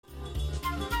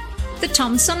The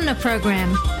Tom Sumner Program.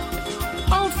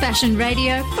 Old-fashioned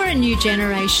radio for a new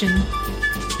generation.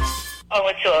 Oh,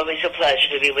 it's always a pleasure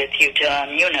to be with you, Tom.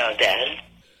 You know that.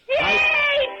 Yay,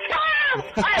 Tom!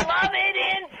 I love it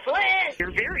in Flint! You're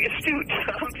very astute,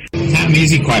 Tom. An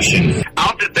easy question.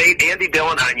 I'll debate Andy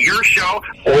Dillon on your show.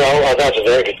 Well, that's a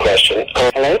very good question.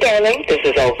 Hello, darling. This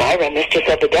is Elvira, Mistress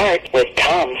of the Dark, with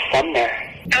Tom Sumner.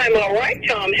 I'm all right,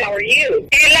 Tom. How are you?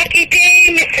 Hey, lucky day,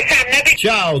 Mr. Sumner.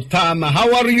 Ciao, Tom.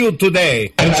 How are you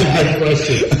today? That's a good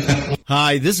question.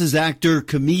 Hi, this is actor,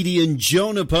 comedian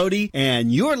Joe Napodi,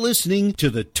 and you're listening to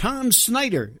the Tom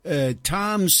Smothers.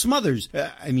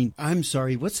 I'm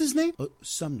sorry, what's his name? Oh,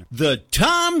 Sumner. The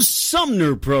Tom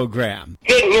Sumner Program.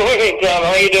 Good morning, Tom.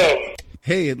 How you doing?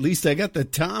 Hey, at least I got the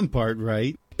Tom part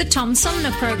right. The Tom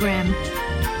Sumner Program.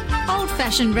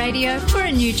 Old-fashioned radio for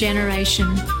a new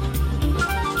generation.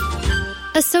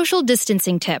 A social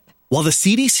distancing tip. While the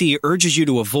CDC urges you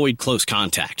to avoid close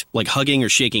contact, like hugging or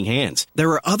shaking hands, there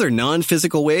are other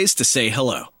non-physical ways to say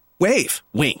hello. Wave,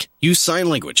 wink, use sign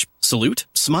language, salute,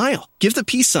 smile, give the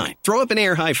peace sign, throw up an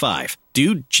air high five,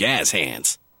 do jazz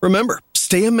hands. Remember,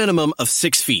 stay a minimum of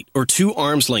 6 feet or 2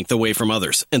 arms length away from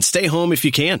others, and stay home if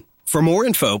you can. For more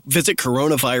info, visit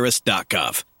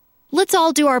coronavirus.gov. Let's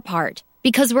all do our part,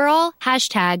 because we're all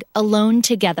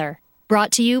 #AloneTogether.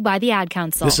 Brought to you by the Ad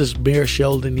Council. This is Mayor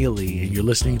Sheldon Neely, and you're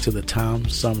listening to the Tom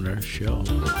Sumner Show.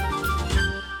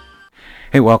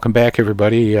 Hey, welcome back,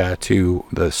 everybody, to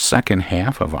the second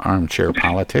half of Armchair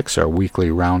Politics, our weekly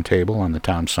roundtable on the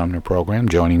Tom Sumner program.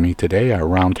 Joining me today, our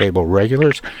roundtable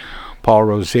regulars, Paul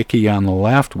Rosicki on the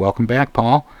left. Welcome back,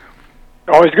 Paul.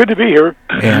 Always good to be here.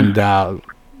 And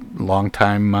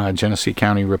longtime Genesee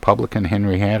County Republican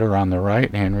Henry Hatter on the right.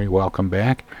 Henry, welcome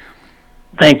back.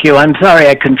 Thank you. I'm sorry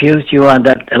I confused you on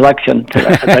that election to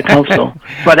the council.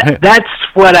 But that's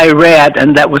what I read,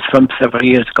 and that was from several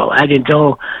years ago. I didn't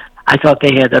know. I thought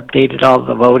they had updated all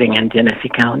the voting in Genesee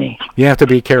County. You have to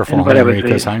be careful, Henry,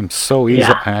 because I'm so easy.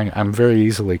 Yeah. I'm very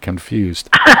easily confused.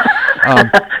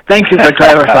 Thank you for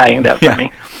clarifying that for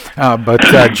me.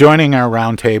 But joining our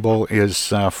roundtable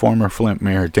is former Flint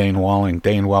Mayor Dane Walling.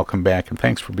 Dane, welcome back, and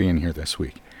thanks for being here this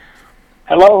week.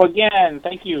 Hello again.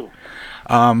 Thank you.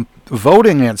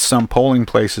 Voting at some polling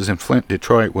places in Flint,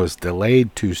 Detroit was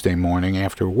delayed Tuesday morning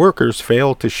after workers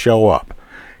failed to show up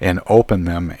and open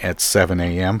them at 7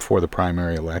 a.m. for the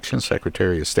primary election.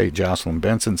 Secretary of State Jocelyn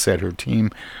Benson said her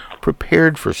team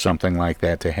prepared for something like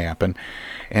that to happen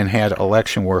and had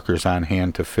election workers on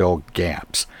hand to fill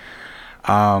gaps.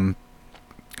 Do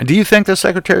you think the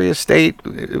Secretary of State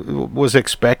was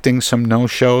expecting some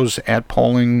no-shows at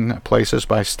polling places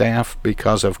by staff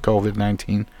because of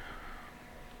COVID-19?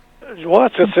 Well,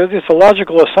 it's a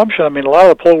logical assumption. I mean, a lot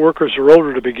of the poll workers are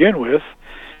older to begin with,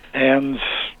 and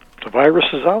the virus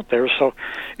is out there. So,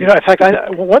 in fact,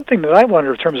 one thing that I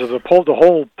wonder in terms of the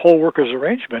whole poll workers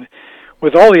arrangement,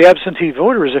 with all the absentee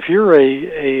voters, if you're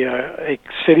a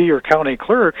city or county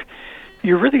clerk,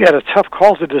 you really got a tough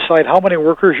call to decide how many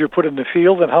workers you put in the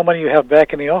field and how many you have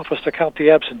back in the office to count the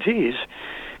absentees,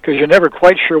 because you're never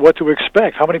quite sure what to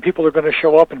expect. How many people are going to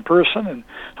show up in person and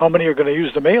how many are going to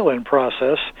use the mail-in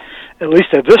process. At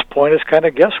least at this point, it's kind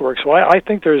of guesswork. So I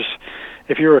think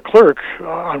if you're a clerk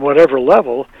on whatever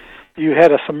level, you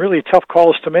had some really tough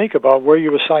calls to make about where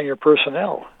you assign your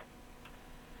personnel.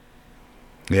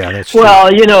 Yeah, that's true.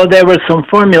 Well, there were some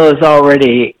formulas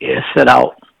already set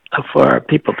out for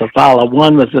people to follow.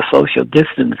 One was the social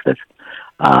distance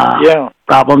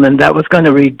problem, and that was going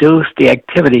to reduce the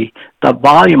activity, the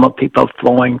volume of people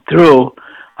flowing through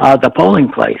the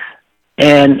polling place,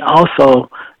 and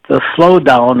also the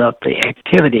slowdown of the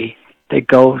activity that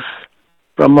goes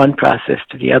from one process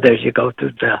to the other as you go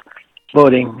through the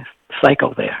voting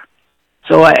cycle there.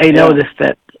 So I noticed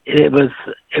that it was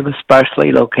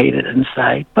sparsely located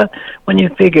inside, but when you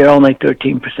figure only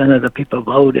 13% of the people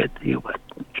voted, you would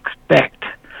expect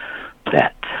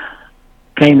that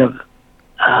kind of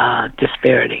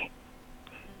disparity.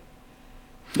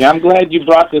 Yeah, I'm glad you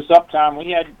brought this up, Tom.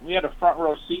 We had a front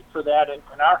row seat for that in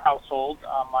our household.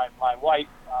 My wife,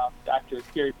 Dr.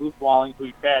 Carrie Booth Walling, who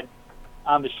we've had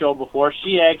on the show before,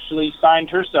 she actually signed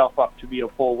herself up to be a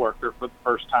poll worker for the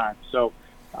first time. So,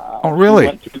 oh, really? She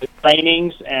went through the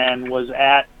trainings and was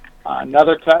at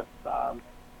another cut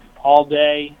all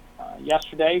day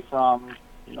yesterday from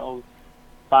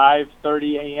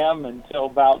 5:30 a.m. until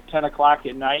about 10 o'clock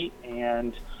at night,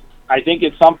 and I think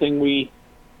it's something we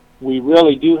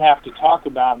really do have to talk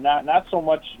about, not so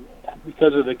much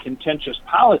because of the contentious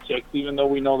politics, even though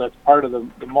we know that's part of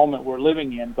the moment we're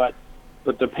living in, but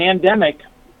the pandemic,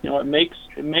 it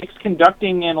makes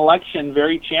conducting an election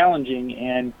very challenging,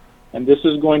 and And this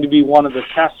is going to be one of the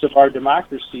tests of our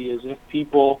democracy, is if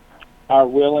people are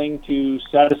willing to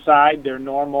set aside their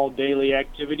normal daily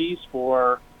activities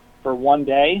for one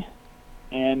day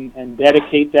and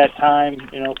dedicate that time,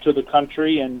 to the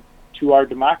country and to our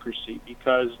democracy,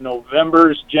 because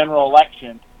November's general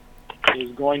election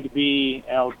is going to be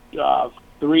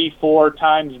 3-4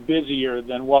 times busier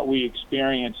than what we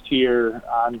experienced here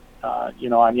on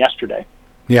yesterday.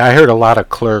 Yeah, I heard a lot of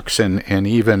clerks and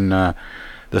even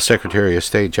the Secretary of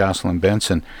State, Jocelyn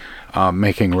Benson,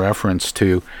 making reference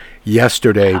to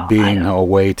yesterday being a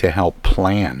way to help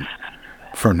plan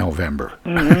for November.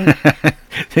 Mm-hmm.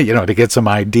 To get some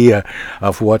idea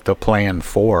of what to plan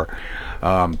for.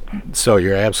 So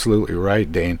you're absolutely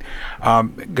right, Dane.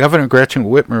 Governor Gretchen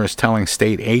Whitmer is telling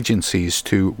state agencies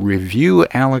to review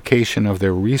allocation of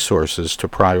their resources to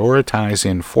prioritize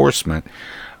enforcement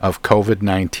of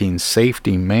COVID-19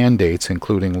 safety mandates,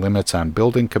 including limits on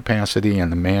building capacity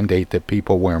and the mandate that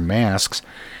people wear masks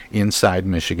inside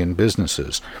Michigan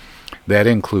businesses. That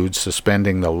includes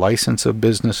suspending the license of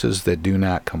businesses that do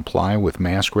not comply with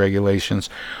mask regulations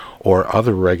or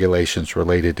other regulations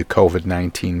related to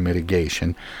COVID-19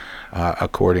 mitigation,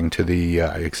 according to the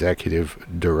executive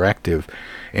directive.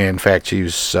 In fact,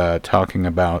 she's talking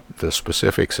about the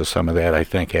specifics of some of that, I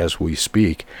think, as we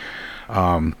speak.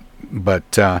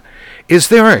 But is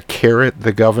there a carrot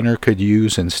the governor could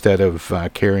use instead of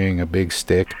carrying a big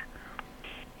stick?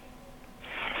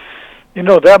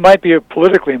 That might be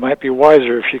politically might be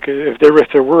wiser if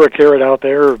there were a carrot out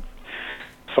there,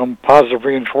 some positive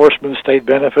reinforcement, state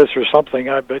benefits or something.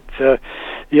 But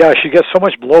she gets so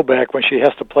much blowback when she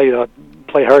has to play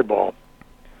hardball.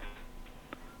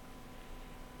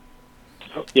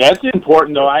 Yeah, it's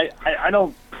important though. I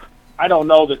don't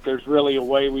know that there's really a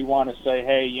way we want to say,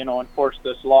 hey, enforce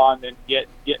this law and then get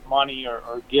money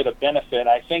or get a benefit.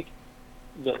 I think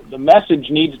the message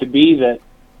needs to be that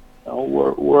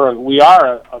we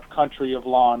are a country of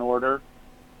law and order,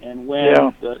 and when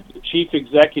the chief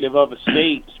executive of a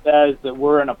state says that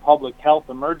we're in a public health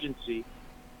emergency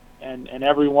and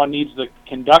everyone needs to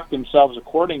conduct themselves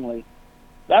accordingly,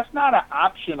 that's not an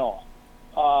optional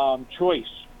choice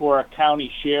for a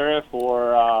county sheriff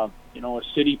or a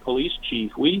city police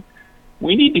chief. We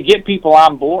need to get people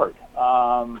on board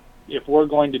if we're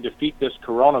going to defeat this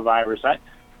coronavirus.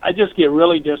 I just get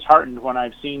really disheartened when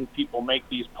I've seen people make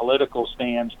these political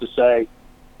stands to say,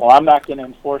 well, I'm not going to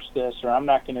enforce this or I'm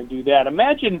not going to do that.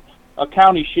 Imagine a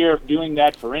county sheriff doing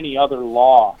that for any other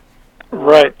law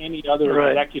or any other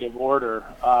executive order.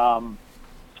 I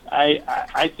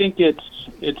think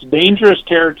it's dangerous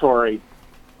territory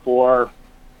for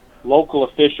local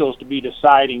officials to be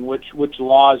deciding which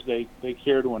laws they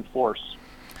care to enforce.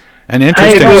 An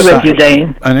interesting, I agree with you,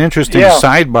 Dane. An interesting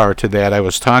sidebar to that. I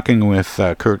was talking with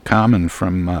Kurt Kamen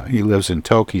from, he lives in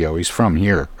Tokyo. He's from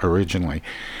here originally.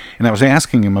 And I was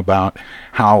asking him about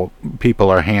how people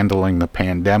are handling the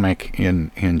pandemic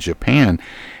in Japan.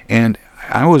 And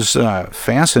I was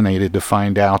fascinated to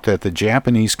find out that the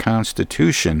Japanese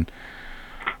Constitution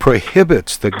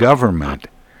prohibits the government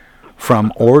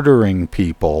from ordering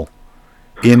people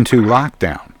into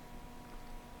lockdown.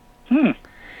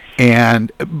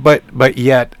 And but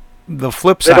yet the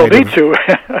flip side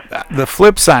the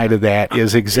flip side of that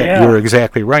is you're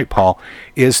exactly right, Paul,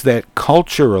 is that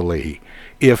culturally,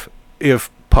 if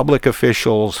public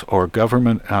officials or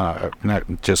government,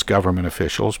 not just government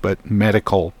officials, but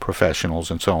medical professionals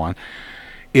and so on,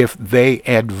 if they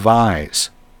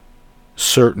advise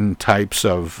certain types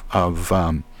of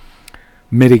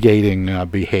mitigating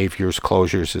behaviors,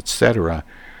 closures, etc.,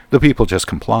 the people just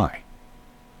comply.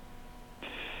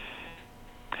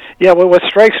 Yeah, well, what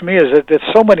strikes me is that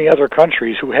so many other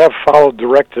countries who have followed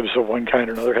directives of one kind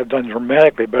or another have done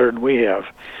dramatically better than we have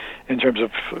in terms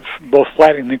of both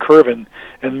flattening the curve and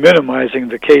minimizing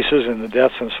the cases and the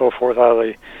deaths and so forth out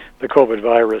of the COVID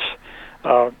virus.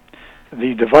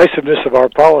 The divisiveness of our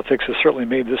politics has certainly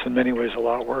made this in many ways a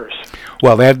lot worse.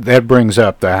 Well, that brings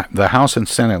up the House and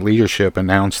Senate leadership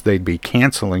announced they'd be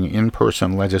canceling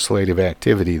in-person legislative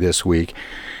activity this week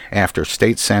after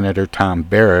State Senator Tom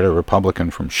Barrett, a Republican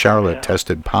from Charlotte,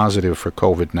 tested positive for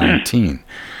COVID-19.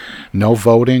 No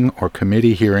voting or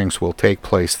committee hearings will take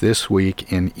place this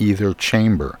week in either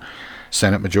chamber.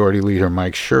 Senate Majority Leader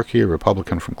Mike Shirkey, a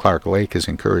Republican from Clark Lake, is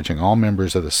encouraging all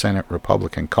members of the Senate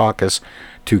Republican caucus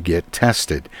to get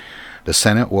tested. The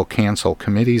Senate will cancel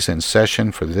committees in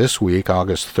session for this week,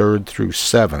 August 3rd through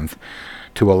 7th,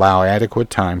 to allow adequate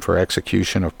time for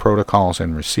execution of protocols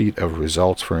and receipt of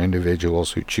results for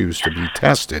individuals who choose to be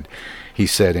tested, he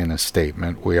said in a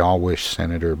statement. We all wish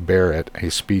Senator Barrett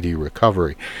a speedy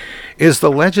recovery. Is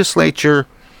the legislature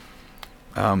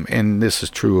and this is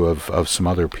true of some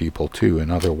other people too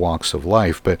in other walks of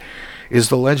life, but is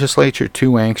the legislature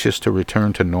too anxious to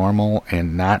return to normal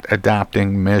and not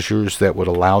adopting measures that would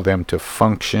allow them to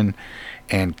function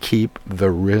and keep the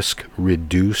risk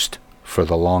reduced for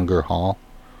the longer haul?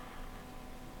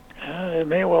 It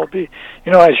may well be.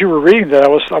 You know, as you were reading that, I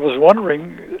was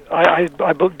wondering.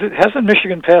 Hasn't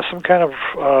Michigan passed some kind of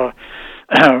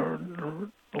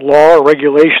law or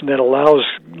regulation that allows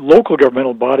local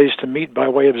governmental bodies to meet by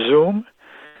way of Zoom?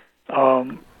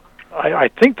 I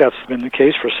think that's been the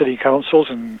case for city councils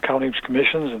and county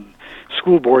commissions and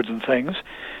school boards and things.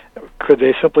 Could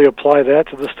they simply apply that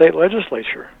to the state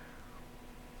legislature?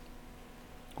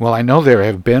 Well, I know there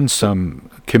have been some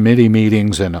committee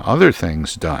meetings and other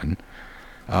things done.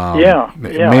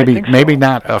 Maybe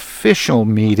not official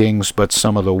meetings, but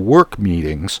some of the work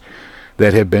meetings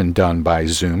that have been done by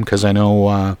Zoom, because I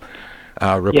know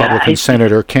Republican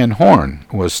Senator Ken Horn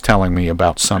was telling me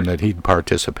about some that he'd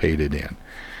participated in.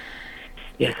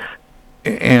 Yes.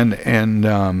 And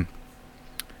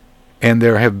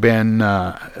there have been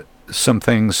some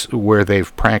things where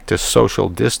they've practiced social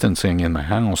distancing in the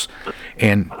House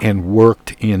and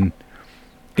worked in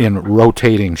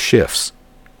rotating shifts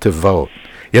to vote.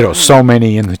 You know, so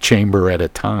many in the chamber at a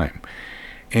time.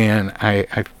 And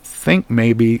I think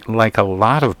maybe like a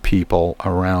lot of people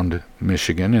around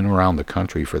Michigan and around the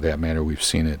country for that matter, we've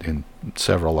seen it in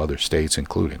several other states,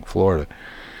 including Florida,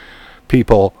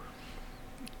 people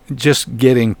just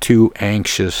getting too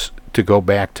anxious to go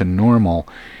back to normal,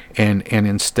 and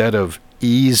instead of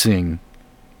easing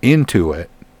into it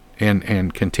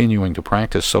and continuing to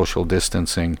practice social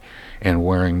distancing and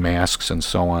wearing masks and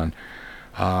so on,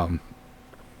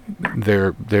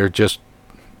 they're just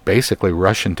basically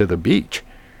rushing to the beach.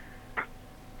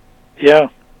 Yeah,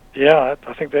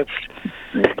 I think that's.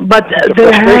 But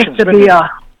there has to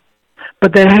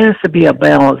be a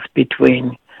balance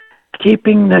between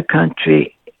keeping the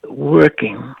country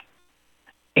working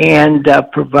and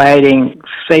providing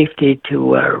safety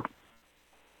to our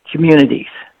communities.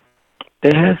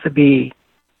 There has to be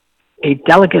a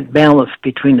delicate balance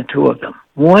between the two of them.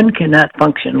 One cannot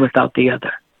function without the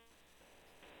other.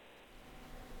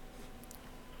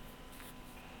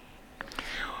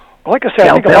 Like I said,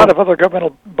 I think a lot of other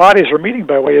governmental bodies are meeting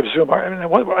by way of Zoom.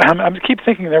 I keep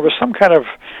thinking there was some kind of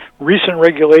recent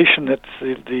regulation that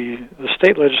the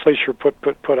state legislature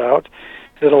put out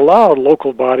that allowed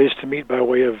local bodies to meet by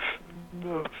way of.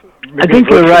 I think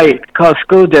you're right, because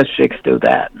school districts do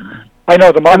that. I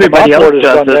know the Mont Board has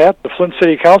done that. The Flint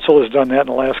City Council has done that in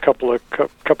the last couple of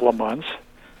months.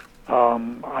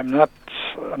 I'm not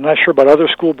sure about other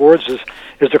school boards. Is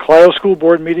the Clio School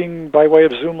Board meeting by way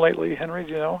of Zoom lately, Henry?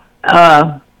 Do you know?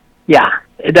 Yeah,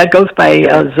 that goes by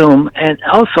Zoom. And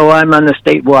also, I'm on the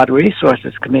State Water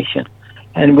Resources Commission,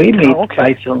 and we meet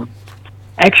by Zoom.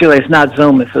 Actually, it's not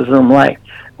Zoom; it's a Zoom Lite.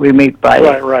 We meet by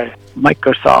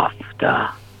Microsoft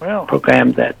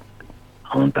program that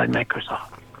owned by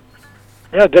Microsoft.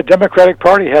 Yeah, the Democratic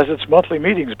Party has its monthly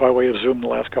meetings by way of Zoom the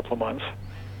last couple of months.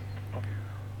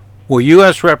 Well,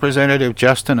 U.S. Representative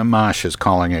Justin Amash is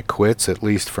calling it quits, at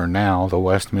least for now. The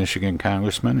West Michigan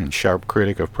congressman and sharp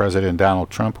critic of President Donald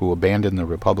Trump, who abandoned the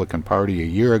Republican Party a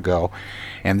year ago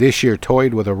and this year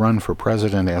toyed with a run for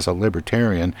president as a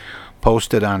libertarian,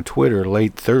 posted on Twitter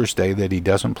late Thursday that he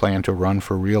doesn't plan to run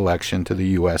for re-election to the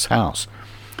U.S. House.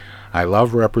 "I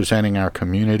love representing our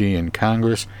community in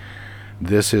Congress.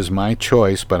 This is my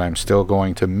choice, but I'm still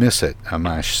going to miss it,"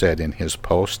 Amash said in his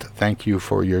post. "Thank you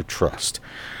for your trust."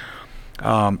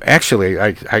 Actually,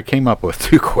 I came up with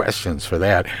two questions for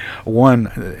that.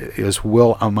 One is,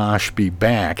 will Amash be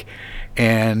back?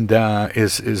 And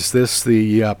is this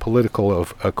the political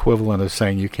equivalent of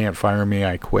saying, "You can't fire me,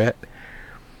 I quit"?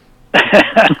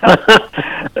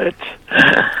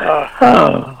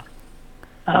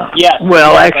 Yes.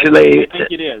 Well, yes, actually, I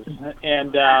think it is,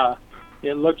 and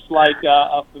it looks like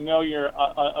a familiar,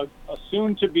 a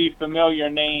soon-to-be familiar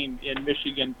name in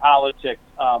Michigan politics.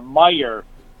 Meyer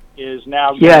is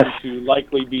now going to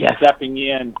likely be stepping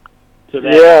in to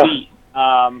that seat,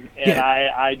 and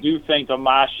I do think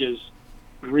Amash's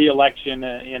re-election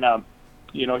in a,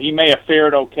 he may have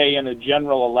fared okay in the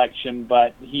general election,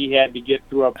 but he had to get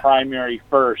through a primary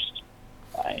first.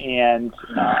 And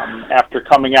after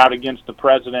coming out against the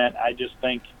president, I just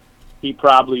think he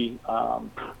probably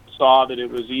saw that it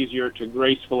was easier to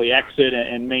gracefully exit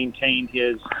and maintain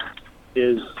his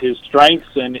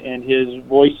strengths and his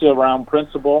voice around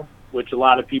principle, which a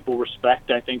lot of people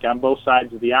respect, I think, on both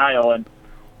sides of the aisle. And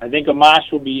I think Amash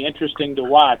will be interesting to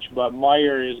watch, but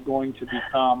Meyer is going to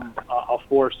become a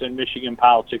force in Michigan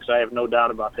politics. I have no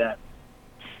doubt about that.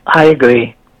 I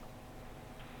agree.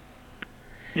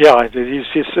 Yeah,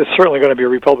 it's certainly going to be a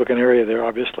Republican area there,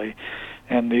 obviously.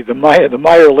 And the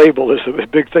Meyer label is a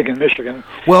big thing in Michigan.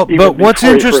 Well, but what's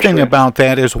interesting about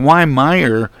that is why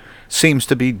Meyer seems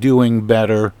to be doing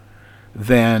better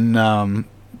than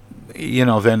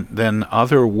than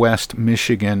other West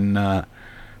Michigan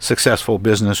successful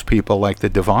business people like the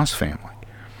DeVos family.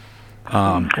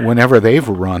 Whenever they've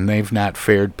run, they've not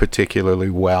fared particularly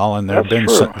well, and there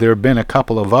have been a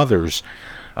couple of others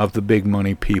of the big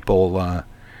money people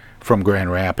from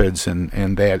Grand Rapids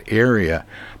and that area.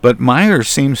 But Meyer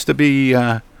seems to be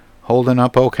holding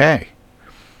up okay.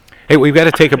 Hey, we've got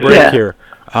to take a break here.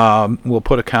 We'll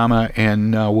put a comma,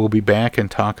 and we'll be back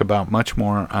and talk about much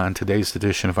more on today's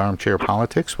edition of Armchair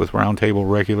Politics with Roundtable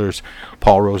regulars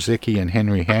Paul Rosicki and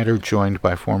Henry Hatter, joined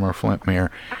by former Flint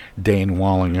Mayor Dane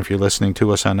Walling. If you're listening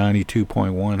to us on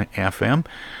 92.1 FM,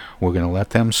 we're going to let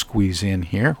them squeeze in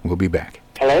here. We'll be back.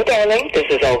 Hello, darling. This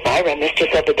is Elvira,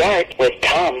 Mistress of the Dark, with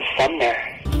Tom Sumner.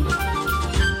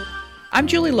 I'm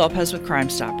Julie Lopez with Crime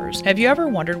Stoppers. Have you ever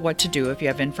wondered what to do if you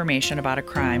have information about a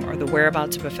crime or the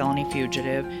whereabouts of a felony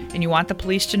fugitive and you want the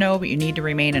police to know but you need to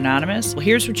remain anonymous? Well,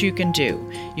 here's what you can do.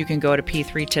 You can go to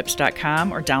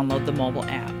p3tips.com or download the mobile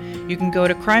app. You can go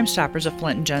to Crime Stoppers of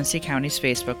Flint and Genesee County's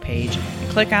Facebook page and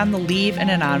click on the Leave an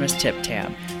Anonymous Tip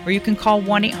tab, or you can call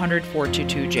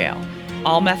 1-800-422-JAIL.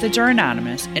 All methods are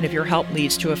anonymous, and if your help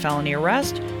leads to a felony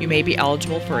arrest, you may be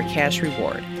eligible for a cash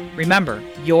reward. Remember,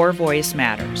 your voice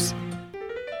matters.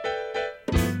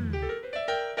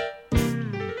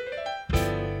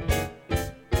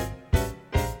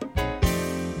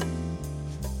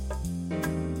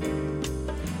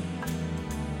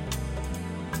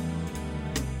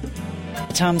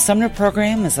 The Tom Sumner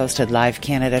program is hosted live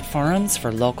candidate forums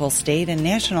for local, state, and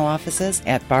national offices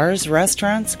at bars,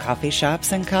 restaurants, coffee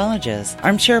shops, and colleges.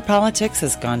 Armchair Politics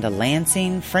has gone to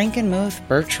Lansing, Frankenmuth,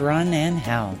 Birch Run, and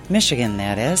Hell. Michigan,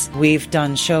 that is. We've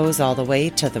done shows all the way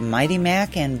to the Mighty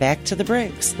Mac and back to the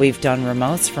Briggs. We've done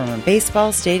remotes from a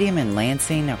baseball stadium in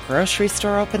Lansing, a grocery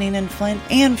store opening in Flint,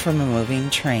 and from a moving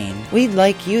train. We'd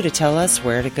like you to tell us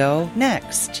where to go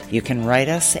next. You can write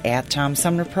us at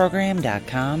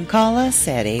TomSumnerProgram.com, call us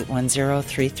at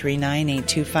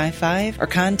 810-339-8255, or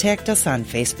contact us on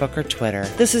Facebook or Twitter.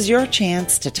 This is your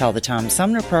chance to tell the Tom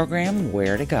Sumner program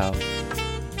where to go.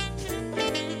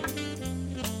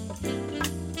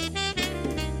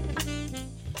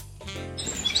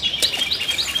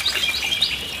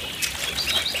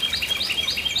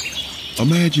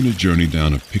 Imagine a journey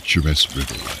down a picturesque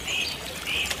river.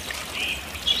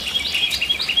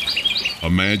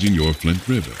 Imagine your Flint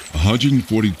River,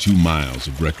 142 miles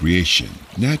of recreation,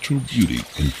 natural beauty,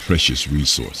 and precious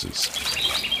resources.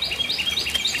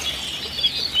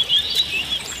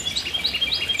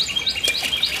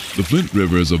 The Flint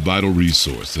River is a vital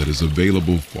resource that is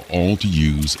available for all to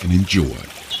use and enjoy.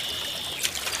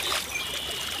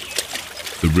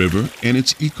 The river and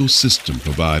its ecosystem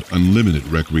provide unlimited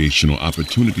recreational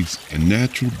opportunities and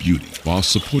natural beauty while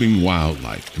supporting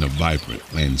wildlife in a vibrant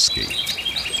landscape.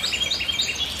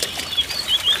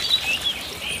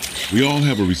 We all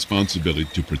have a responsibility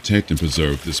to protect and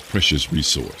preserve this precious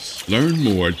resource. Learn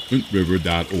more at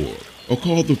flintriver.org or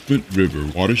call the Flint River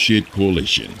Watershed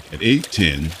Coalition at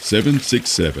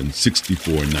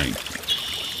 810-767-6490.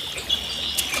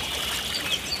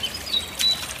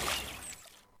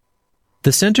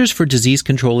 The Centers for Disease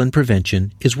Control and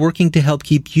Prevention is working to help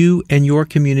keep you and your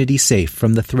community safe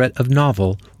from the threat of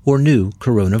novel or new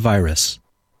coronavirus.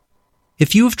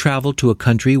 If you have traveled to a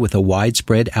country with a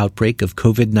widespread outbreak of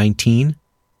COVID-19,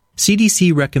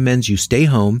 CDC recommends you stay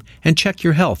home and check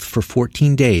your health for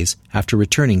 14 days after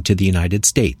returning to the United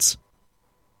States.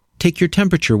 Take your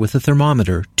temperature with a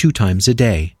thermometer 2 times a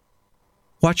day.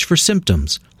 Watch for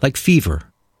symptoms like fever,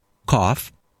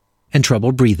 cough, and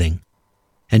trouble breathing.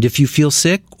 And if you feel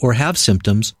sick or have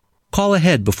symptoms, call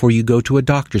ahead before you go to a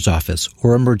doctor's office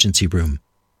or emergency room.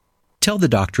 Tell the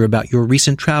doctor about your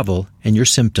recent travel and your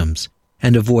symptoms,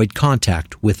 and avoid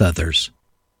contact with others.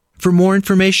 For more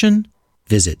information,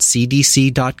 visit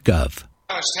cdc.gov.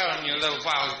 I was telling you a little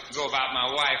while ago about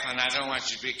my wife, and I don't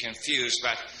want you to be confused,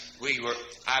 but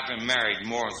I've been married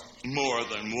more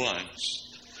than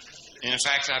once. In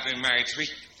fact, I've been married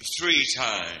three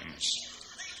times.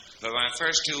 But my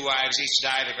first 2 wives each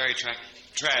died a very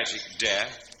tragic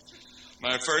death.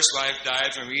 My first wife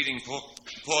died from eating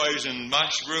poisoned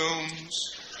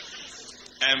mushrooms.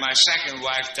 And my second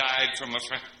wife died from a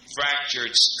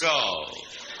fractured skull.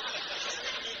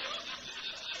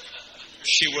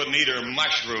 She wouldn't eat her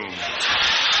mushrooms.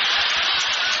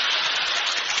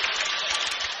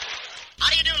 How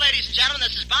do you do, ladies and gentlemen?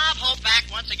 This is Bob Hope back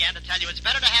once again to tell you it's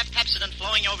better to have Pepsodent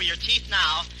flowing over your teeth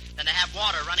now than to have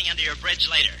water running under your bridge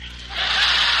later.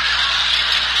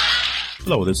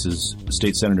 Hello, this is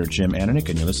State Senator Jim Ananick,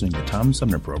 and you're listening to the Tom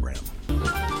Sumner Program.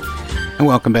 And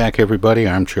welcome back, everybody.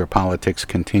 Armchair Politics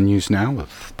continues now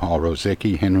with Paul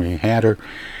Rosicki, Henry Hatter,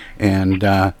 and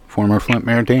former Flint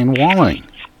Mayor Dan Walling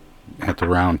at the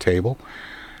round table.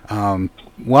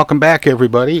 Welcome back,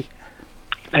 everybody.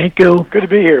 Thank you. Good to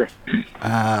be here.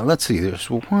 Let's see. There's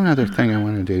one other thing I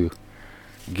wanted to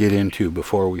get into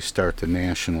before we start the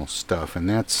national stuff, and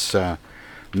that's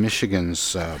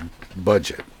Michigan's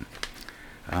budget.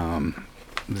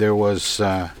 There was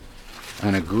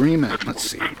an agreement. Let's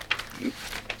see.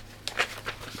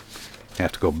 I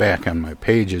have to go back on my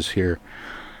pages here.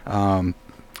 The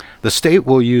state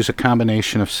will use a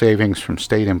combination of savings from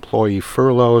state employee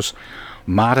furloughs,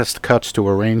 modest cuts to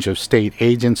a range of state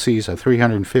agencies, a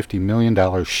 $350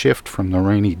 million shift from the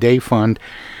rainy day fund,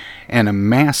 and a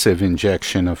massive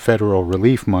injection of federal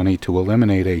relief money to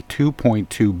eliminate a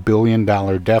 $2.2 billion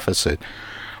deficit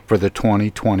for the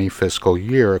 2020 fiscal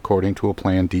year, according to a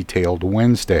plan detailed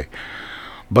Wednesday.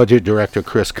 Budget Director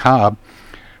Chris Cobb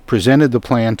presented the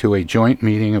plan to a joint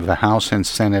meeting of the House and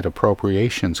Senate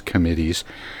Appropriations Committees.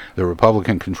 The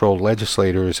Republican-controlled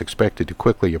legislature is expected to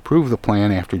quickly approve the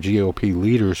plan after GOP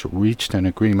leaders reached an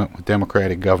agreement with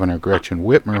Democratic Governor Gretchen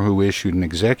Whitmer, who issued an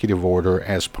executive order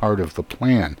as part of the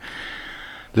plan.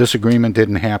 This agreement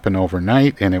didn't happen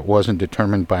overnight, and it wasn't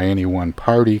determined by any one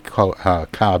party,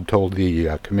 Cobb told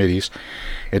the committees.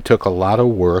 It took a lot of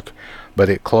work, but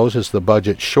it closes the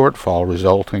budget shortfall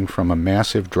resulting from a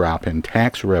massive drop in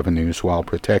tax revenues while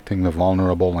protecting the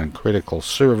vulnerable and critical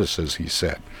services, he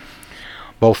said.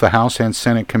 Both the House and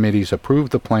Senate committees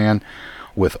approved the plan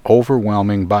with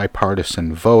overwhelming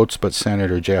bipartisan votes, but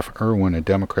Senator Jeff Irwin, a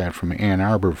Democrat from Ann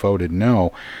Arbor, voted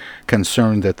no,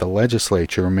 concerned that the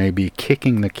legislature may be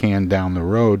kicking the can down the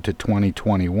road to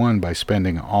 2021 by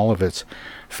spending all of its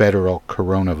federal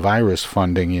coronavirus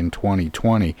funding in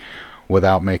 2020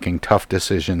 without making tough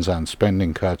decisions on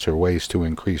spending cuts or ways to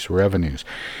increase revenues.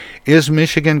 Is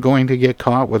Michigan going to get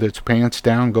caught with its pants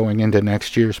down going into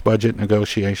next year's budget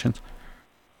negotiations?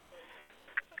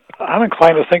 I'm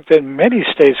inclined to think that many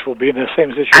states will be in the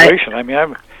same situation. I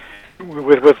mean,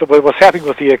 with what's happening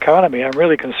with the economy, I'm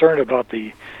really concerned about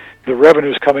the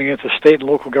revenues coming into state and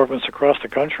local governments across the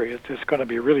country. It's going to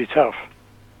be really tough.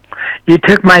 You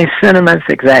took my sentiments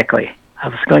exactly. I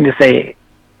was going to say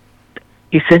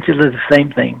essentially the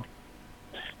same thing.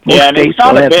 Most states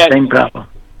will have the same problem.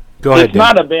 Go ahead, it's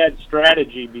not a bad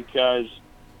strategy because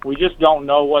we just don't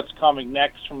know what's coming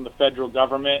next from the federal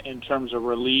government in terms of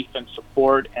relief and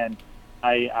support. And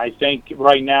I think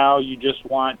right now you just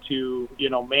want to,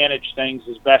 manage things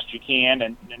as best you can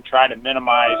and try to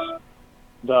minimize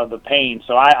the pain.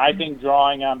 So I think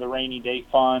drawing on the rainy day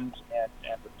fund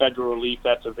and the federal relief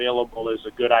that's available is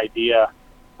a good idea.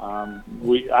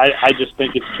 I just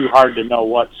think it's too hard to know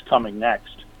what's coming next.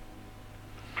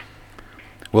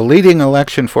 Well, leading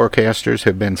election forecasters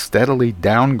have been steadily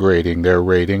downgrading their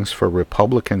ratings for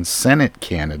Republican Senate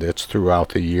candidates throughout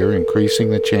the year,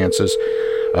 increasing the chances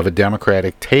of a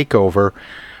Democratic takeover,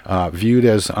 viewed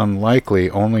as unlikely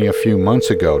only a few months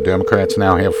ago. Democrats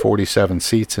now have 47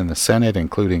 seats in the Senate,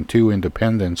 including 2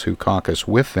 independents who caucus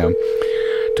with them.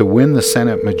 To win the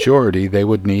Senate majority, they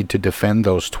would need to defend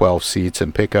those 12 seats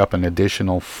and pick up an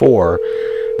additional 4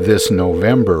 this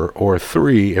November, or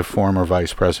 3 if former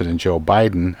Vice President Joe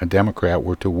Biden, a Democrat,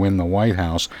 were to win the White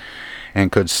House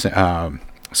and could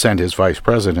send his vice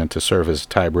president to serve as a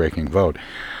tie-breaking vote.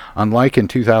 Unlike in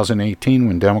 2018,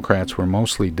 when Democrats were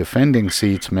mostly defending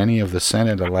seats, many of the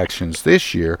Senate elections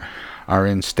this year are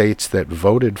in states that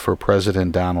voted for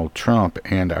President Donald Trump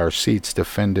and are seats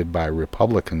defended by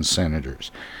Republican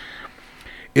senators.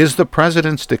 Is the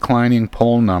president's declining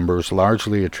poll numbers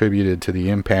largely attributed to the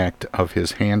impact of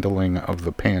his handling of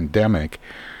the pandemic,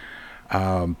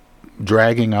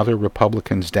 dragging other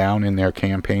Republicans down in their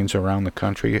campaigns around the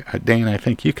country? Dane, I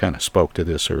think you kind of spoke to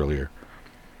this earlier.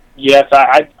 Yes,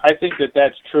 I think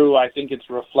that's true. I think it's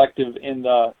reflective in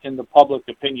the public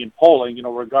opinion polling.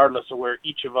 Regardless of where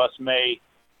each of us may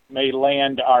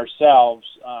land ourselves,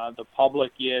 the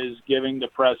public is giving the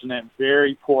president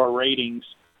very poor ratings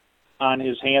on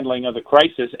his handling of the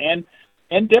crisis, and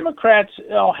Democrats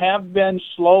have been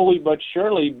slowly but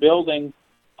surely building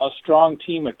a strong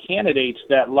team of candidates.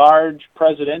 That large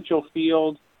presidential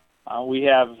field. We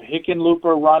have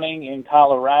Hickenlooper running in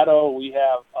Colorado. We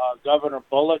have Governor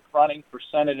Bullock running for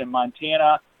Senate in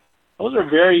Montana. Those are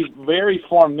very, very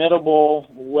formidable,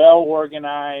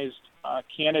 well-organized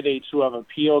candidates who have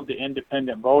appealed to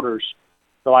independent voters.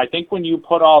 So I think when you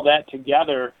put all that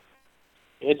together,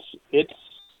 it's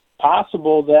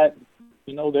possible that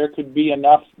there could be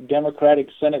enough Democratic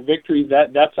Senate victories.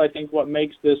 That's I think what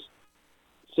makes this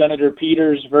Senator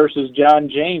Peters versus John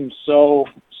James so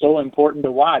important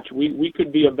to watch. We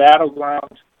could be a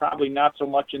battleground, probably not so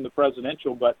much in the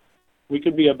presidential, but we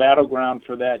could be a battleground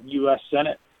for that U.S.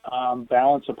 Senate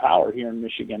balance of power here in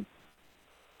Michigan.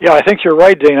 Yeah, I think you're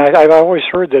right, Dane. I've always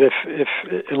heard that if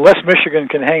unless Michigan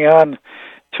can hang on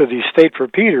to the state for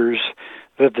Peters,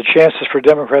 that the chances for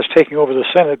Democrats taking over the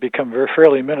Senate become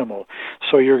fairly minimal.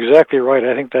 So you're exactly right.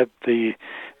 I think that the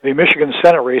Michigan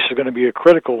Senate race is going to be a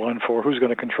critical one for who's going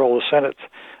to control the Senate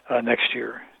next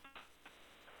year.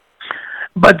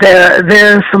 But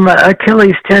there's some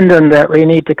Achilles tendon that we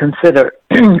need to consider.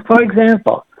 For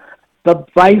example, the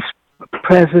vice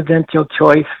presidential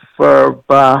choice for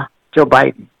Joe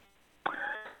Biden.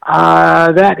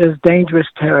 That is dangerous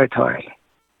territory.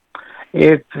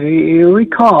 If you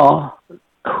recall,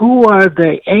 who are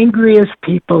the angriest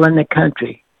people in the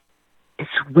country? It's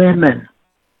women.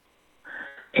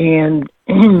 And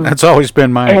that's always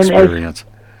been my experience.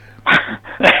 I'm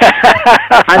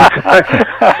sorry,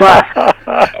 but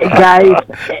guys,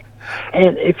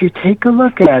 and if you take a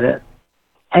look at it,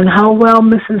 and how well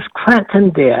Mrs. Clinton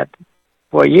did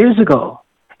 4 years ago,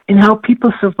 and how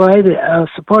people supported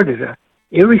her,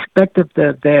 irrespective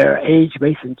of their age,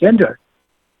 race, and gender,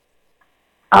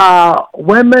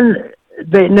 women,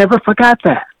 they never forgot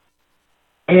that.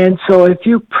 And so if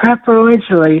you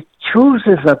preferentially choose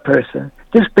as a person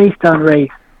just based on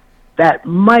race, that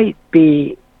might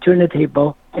be turn the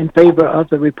table in favor of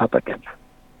the Republicans.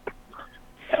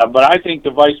 Yeah, but I think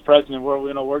the vice president,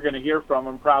 we're going to hear from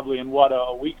him probably in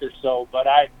a week or so. But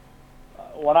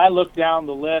when I look down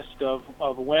the list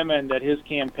of women that his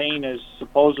campaign is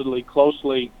supposedly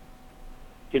closely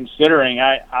considering,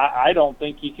 I don't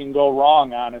think he can go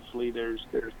wrong. Honestly, there's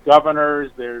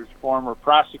governors, there's former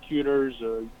prosecutors,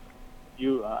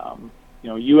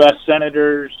 U.S.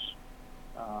 senators,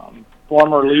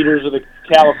 former leaders of the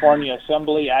California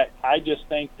Assembly. I just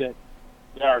think that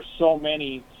there are so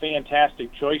many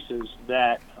fantastic choices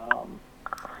that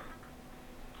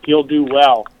he'll do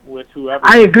well with whoever.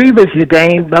 I agree with you,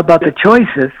 Dane, about the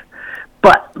choices,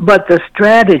 but the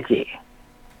strategy.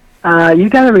 You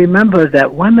got to remember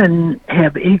that women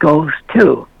have egos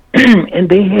too, and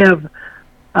they have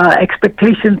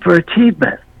expectation for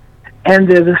achievement, and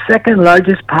they're the second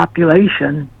largest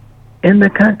population in the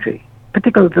country,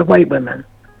 particularly the white women.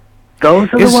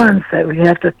 Those are the ones that we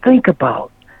have to think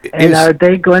about. And are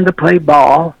they going to play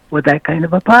ball with that kind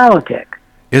of a politic?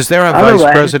 Is there a vice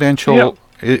presidential?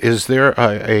 Is there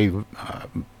a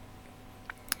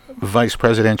vice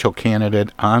presidential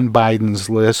candidate on Biden's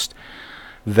list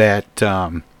that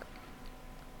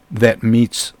that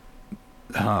meets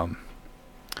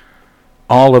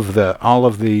all of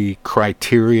the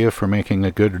criteria for making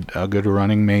a good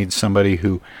running mate? Somebody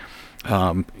who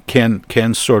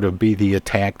can sort of be the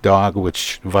attack dog,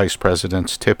 which vice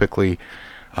presidents typically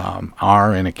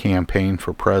are in a campaign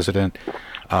for president,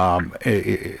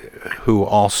 who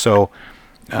also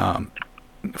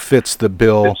fits the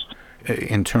bill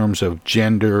in terms of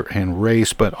gender and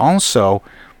race, but also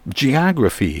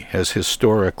geography has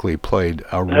historically played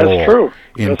a role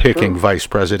in picking vice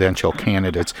presidential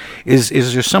candidates. Is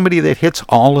there somebody that hits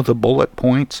all of the bullet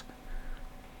points?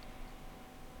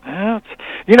 I'm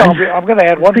going to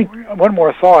add one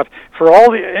more thought. For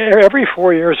every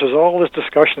 4 years, there's all this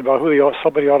discussion about who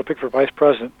somebody ought to pick for vice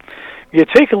president. You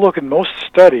take a look at most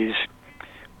studies.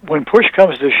 When push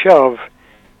comes to shove,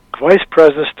 vice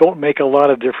presidents don't make a lot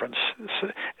of difference.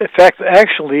 In fact,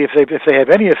 actually, if they have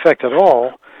any effect at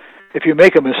all, if you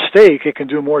make a mistake, it can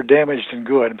do more damage than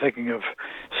good. I'm thinking of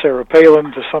Sarah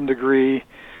Palin to some degree,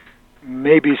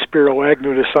 maybe Spiro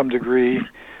Agnew to some degree.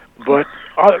 But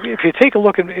if you take a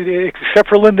look, except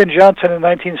for Lyndon Johnson in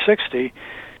 1960,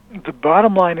 the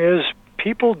bottom line is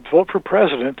people vote for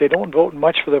president. They don't vote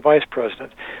much for the vice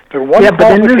president. The one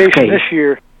qualification this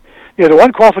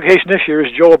year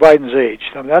is Joe Biden's age.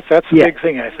 I mean, that's the big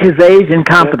thing, I think. His age and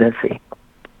competency.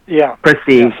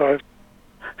 Perceived. Yeah,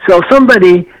 so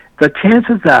somebody, the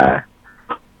chances are,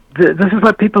 this is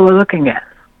what people are looking at,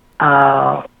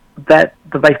 that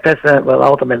the vice president will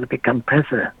ultimately become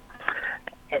president.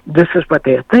 This is what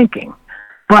they're thinking.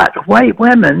 But white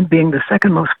women, being the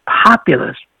second most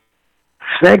populous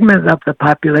segment of the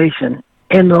population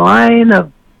in line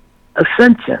of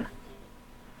ascension,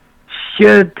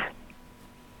 should,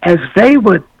 as they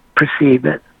would perceive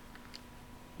it,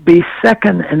 be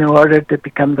second in order to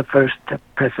become the first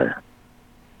president.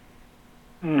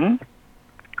 Mm-hmm.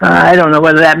 I don't know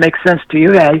whether that makes sense to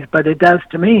you guys, but it does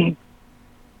to me.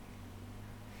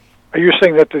 Are you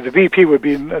saying that the VP would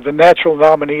be the natural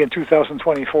nominee in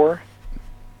 2024?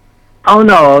 Oh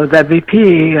no, the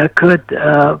VP could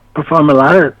perform a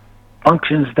lot of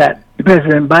functions that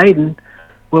President Biden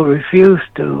will refuse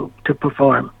to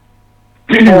perform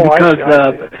because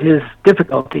of his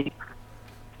difficulty.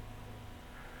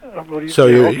 So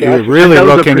you're really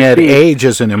looking at age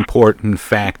as an important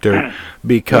factor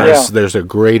because there's a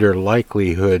greater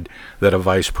likelihood that a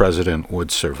vice president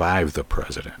would survive the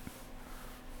president.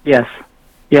 Yes.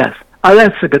 Oh,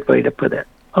 that's a good way to put it.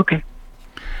 Okay.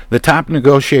 The top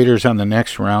negotiators on the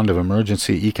next round of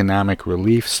emergency economic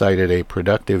relief cited a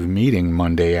productive meeting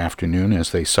Monday afternoon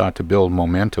as they sought to build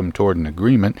momentum toward an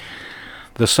agreement.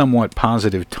 The somewhat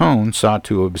positive tone sought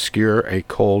to obscure a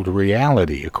cold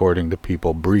reality, according to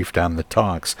people briefed on the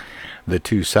talks. The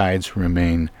two sides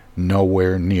remain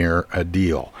nowhere near a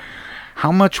deal.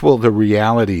 How much will the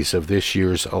realities of this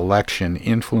year's election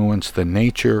influence the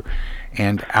nature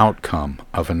and outcome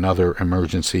of another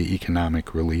emergency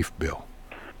economic relief bill?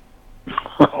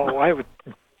 Oh, I would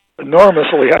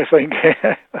enormously. I think.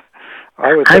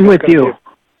 I'm with you.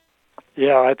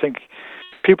 I think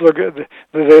people are good.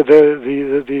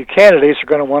 The candidates are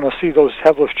going to want to see those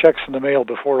headless checks in the mail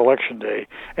before Election Day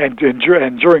and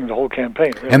during the whole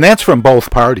campaign. Really. And that's from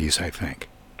both parties, I think.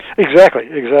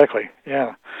 Exactly.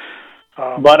 Yeah.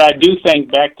 But I do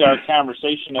think back to our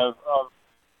conversation of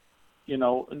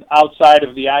outside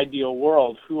of the ideal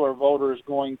world, who are voters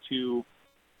going to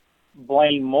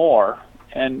blame more?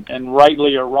 And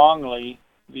rightly or wrongly,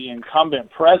 the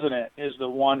incumbent president is the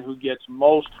one who gets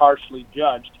most harshly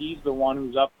judged. He's the one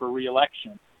who's up for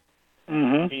re-election.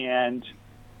 Mm-hmm. And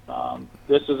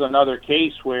this is another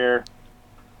case where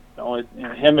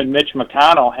him and Mitch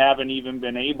McConnell haven't even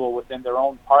been able within their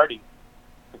own party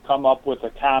to come up with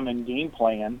a common game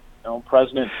plan.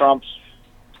 President Trump's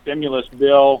stimulus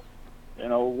bill,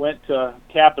 went to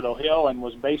Capitol Hill and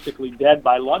was basically dead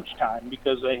by lunchtime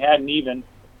because they hadn't even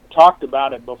talked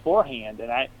about it beforehand.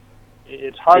 And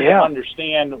it's hard to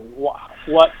understand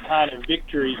what kind of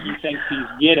victory he thinks he's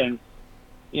getting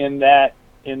in that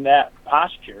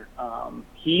posture.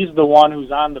 He's the one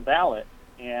who's on the ballot,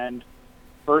 and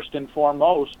first and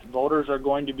foremost, voters are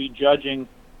going to be judging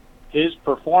his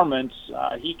performance.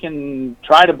 He can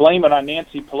try to blame it on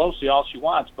Nancy Pelosi all she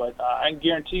wants, but I can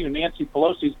guarantee you Nancy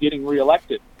Pelosi's getting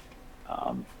reelected.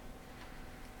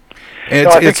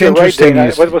 It's interesting.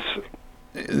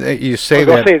 You say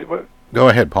that. Go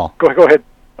ahead, Paul. Go ahead.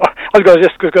 I was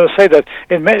just going to say that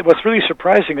what's really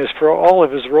surprising is for all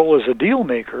of his role as a deal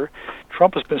maker,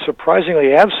 Trump has been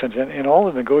surprisingly absent in all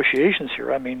the negotiations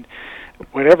here. I mean,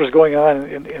 whatever's going on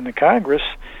in the Congress,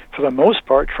 for the most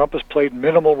part, Trump has played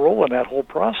minimal role in that whole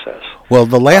process. Well,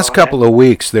 the last couple of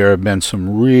weeks, there have been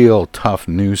some real tough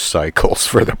news cycles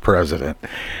for the president.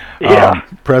 Yeah.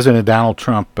 President Donald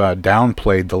Trump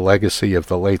downplayed the legacy of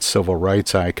the late civil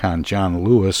rights icon John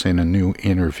Lewis in a new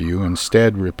interview,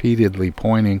 instead repeatedly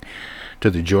pointing to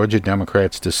the Georgia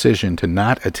Democrats' decision to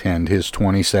not attend his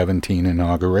 2017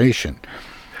 inauguration.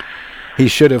 He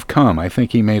should have come. I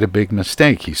think he made a big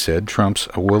mistake, he said. Trump's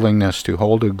willingness to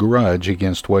hold a grudge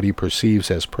against what he perceives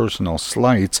as personal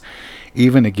slights,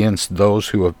 even against those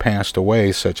who have passed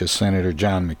away, such as Senator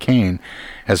John McCain,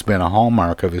 has been a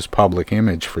hallmark of his public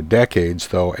image for decades,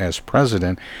 though as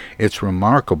president, it's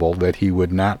remarkable that he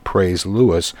would not praise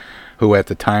Lewis, who at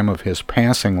the time of his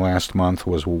passing last month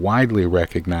was widely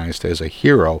recognized as a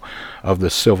hero of the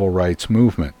civil rights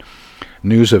movement.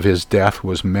 News of his death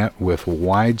was met with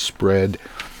widespread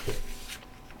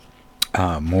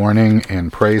mourning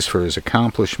and praise for his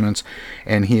accomplishments,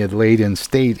 and he had laid in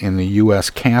state in the U.S.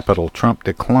 Capitol. Trump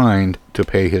declined to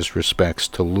pay his respects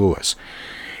to Lewis.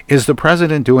 Is the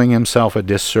president doing himself a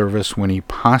disservice when he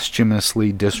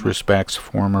posthumously disrespects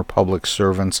former public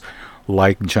servants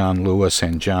like John Lewis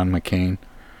and John McCain?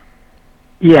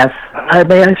 Yes. I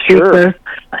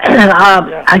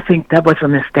think that was a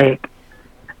mistake.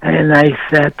 And I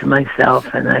said to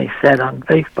myself, and I said on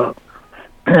Facebook,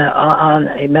 on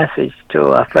a message to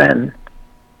a friend,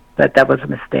 that was a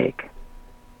mistake.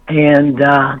 And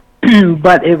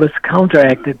but it was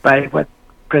counteracted by what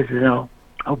President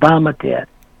Obama did,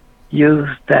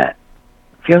 used that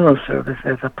funeral service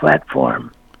as a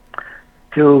platform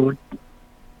to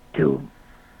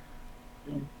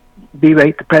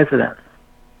berate the president.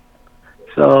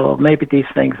 So maybe these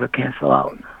things will cancel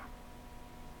out.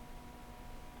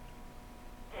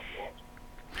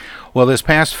 Well, this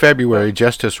past February,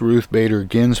 Justice Ruth Bader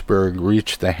Ginsburg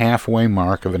reached the halfway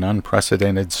mark of an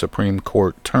unprecedented Supreme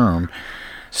Court term,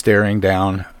 staring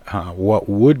down what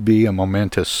would be a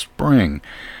momentous spring.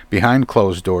 Behind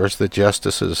closed doors, the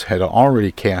justices had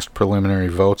already cast preliminary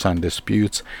votes on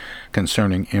disputes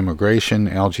concerning immigration,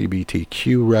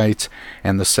 LGBTQ rights,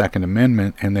 and the Second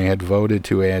Amendment, and they had voted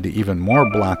to add even more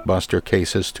blockbuster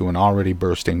cases to an already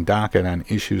bursting docket on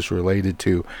issues related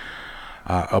to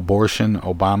abortion,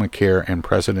 Obamacare, and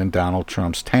President Donald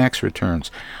Trump's tax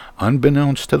returns.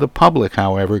 Unbeknownst to the public,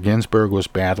 however, Ginsburg was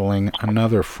battling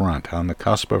another front. On the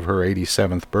cusp of her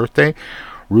 87th birthday,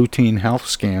 routine health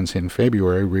scans in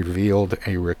February revealed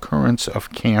a recurrence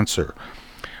of cancer,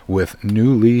 with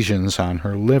new lesions on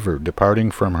her liver. Departing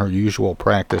from her usual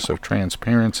practice of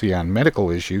transparency on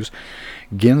medical issues,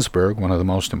 Ginsburg, one of the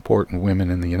most important women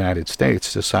in the United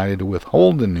States, decided to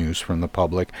withhold the news from the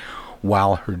public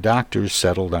while her doctors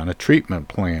settled on a treatment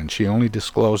plan. She only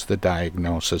disclosed the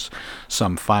diagnosis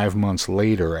some 5 months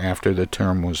later, after the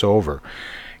term was over.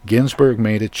 Ginsburg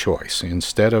made a choice.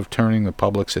 Instead of turning the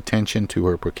public's attention to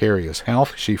her precarious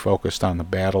health, she focused on the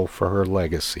battle for her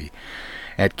legacy.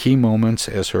 At key moments,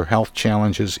 as her health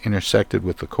challenges intersected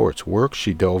with the court's work,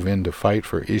 she dove in to fight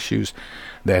for issues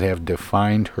that have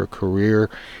defined her career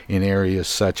in areas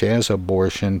such as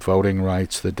abortion, voting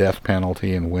rights, the death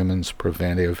penalty, and women's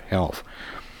preventive health.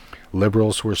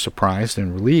 Liberals were surprised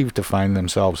and relieved to find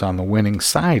themselves on the winning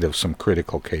side of some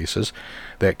critical cases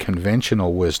that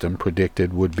conventional wisdom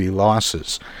predicted would be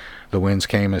losses. The wins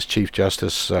came as Chief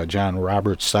Justice John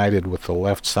Roberts sided with the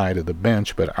left side of the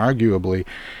bench, but arguably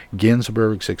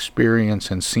Ginsburg's experience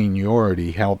and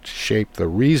seniority helped shape the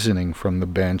reasoning from the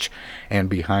bench and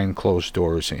behind closed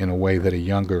doors in a way that a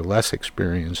younger, less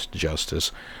experienced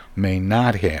justice may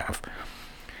not have.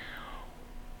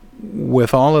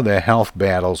 With all of the health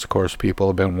battles, of course, people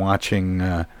have been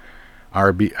watching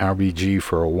RBG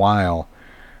for a while.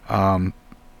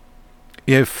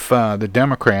 If the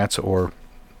Democrats, or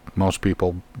most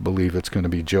people believe it's going to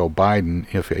be Joe Biden,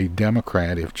 if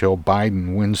Joe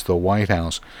Biden wins the White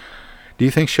House, do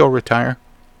you think she'll retire?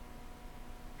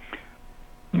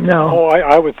 No.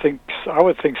 I would think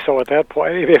so at that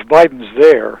point. If Biden's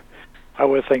there, I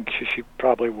would think she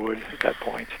probably would at that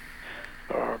point.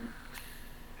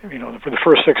 For the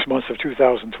first 6 months of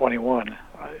 2021.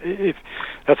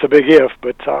 That's a big if,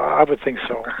 but I would think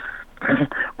so.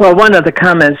 Well, one of the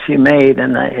comments she made,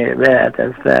 and I read,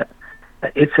 is that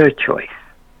it's her choice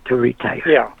to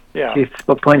retire. Yeah. She's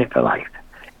appointed for life.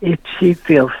 If she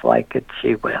feels like it,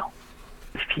 she will.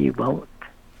 If she won't,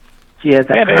 she has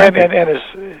a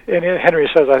and Henry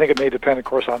says, I think it may depend, of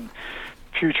course, on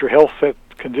future health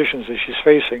conditions that she's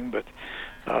facing, but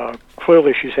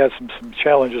clearly she's had some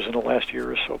challenges in the last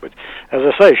year or so. But as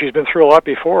I say, she's been through a lot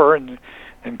before and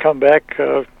come back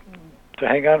to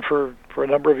hang on for a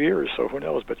number of years, so who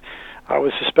knows. But I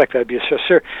would suspect that'd be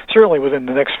certainly within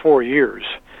the next 4 years.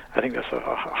 I think that's a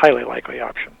highly likely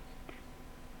option.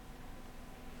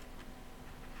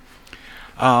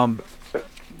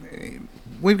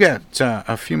 We've got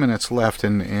a few minutes left,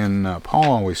 and Paul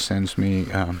always sends me,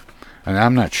 and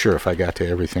I'm not sure if I got to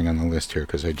everything on the list here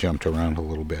because I jumped around a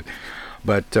little bit,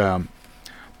 but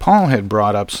Paul had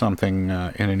brought up something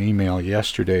in an email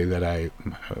yesterday that I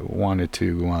wanted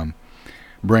to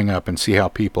bring up and see how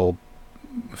people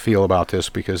feel about this,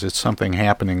 because it's something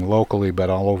happening locally but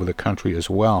all over the country as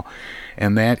well,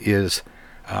 and that is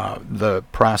the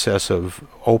process of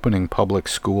opening public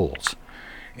schools.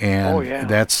 And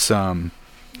that's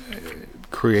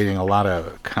creating a lot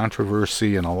of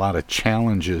controversy and a lot of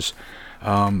challenges.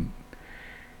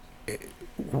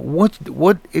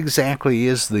 What exactly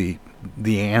is the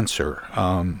answer?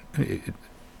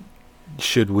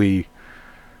 Should we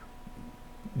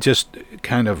just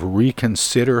kind of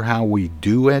reconsider how we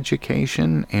do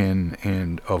education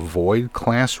and avoid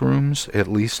classrooms, at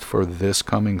least for this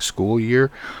coming school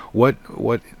year?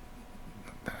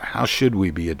 How should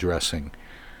we be addressing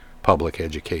public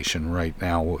education right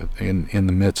now in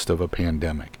the midst of a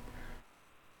pandemic?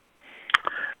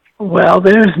 Well,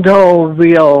 there's no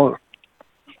real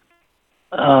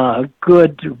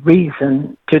good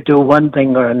reason to do one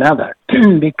thing or another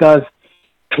because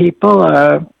people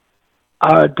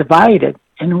are divided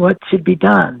in what should be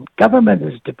done. Government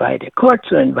is divided.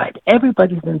 Courts are divided.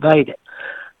 Everybody's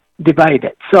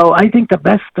divided. So I think the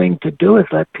best thing to do is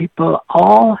let people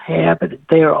all have it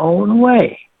their own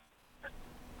way.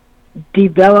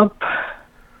 Develop,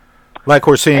 like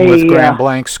we're seeing with Grand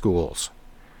Blanc schools.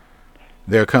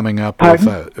 They're coming up with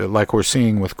like we're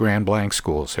seeing with Grand Blanc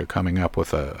schools. They're coming up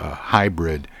with a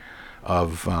hybrid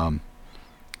of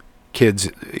kids.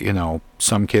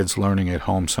 Some kids learning at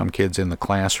home, some kids in the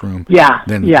classroom.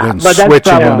 Then but that's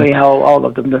probably how all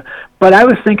of them do. But I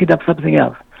was thinking of something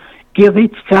else. Give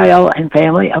each child and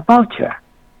family a voucher.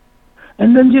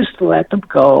 and then just let them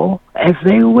go as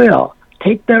they will.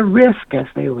 Take their risk as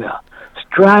they will.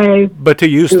 Strive. But to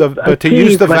use the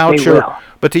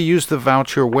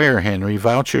voucher where, Henry?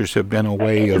 Vouchers have been a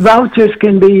way of. Vouchers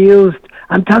can be used.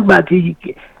 I'm talking about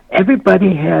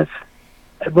everybody has.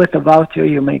 With a voucher,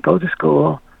 you may go to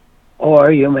school,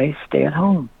 or you may stay at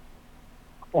home,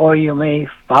 or you may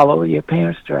follow your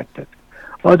parents' directive,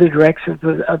 or the directions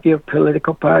of your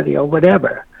political party, or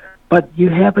whatever. But you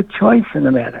have a choice in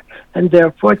the matter. And there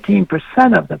are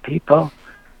 14% of the people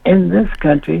in this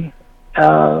country,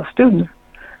 students,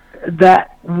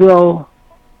 that will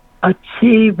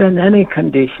achieve in any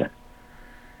condition.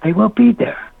 They will be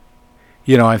there.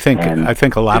 You know, I think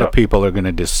a lot of people are going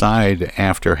to decide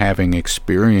after having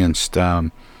experienced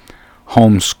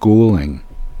homeschooling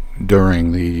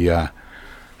during the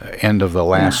end of the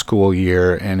last school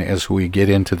year, and as we get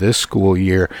into this school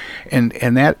year, and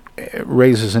that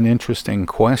raises an interesting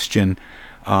question,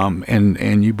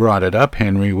 and you brought it up,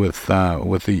 Henry, with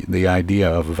the idea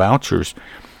of vouchers.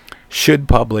 Should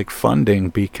public funding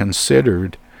be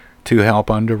considered to help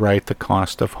underwrite the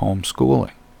cost of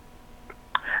homeschooling?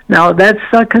 Now, that's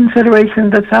a consideration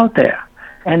that's out there,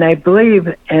 and I believe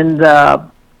in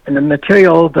the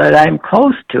material that I'm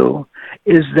close to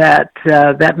is that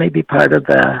that may be part of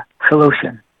the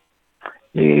solution.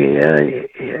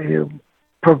 You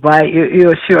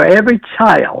assure every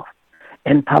child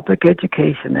in public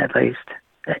education, at least,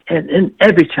 in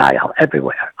every child,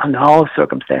 everywhere, under all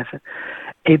circumstances,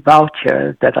 a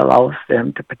voucher that allows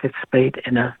them to participate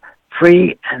in a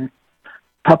free and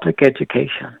public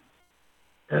education.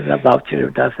 The voucher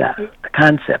does that, the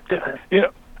concept of it. Yeah,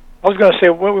 I was going to say,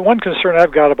 one concern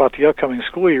I've got about the upcoming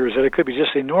school year is that it could be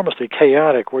just enormously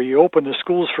chaotic, where you open the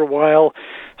schools for a while,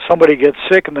 somebody gets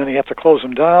sick, and then you have to close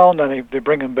them down, then they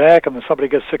bring them back, and then somebody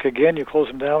gets sick again, you close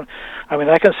them down. I mean,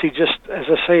 I can see just, as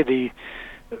I say,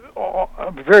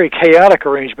 a very chaotic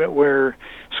arrangement where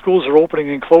schools are opening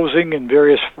and closing in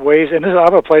various ways, and this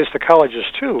applies to colleges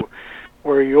too,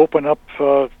 where you open up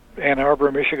Ann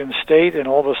Arbor, Michigan State, and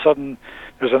all of a sudden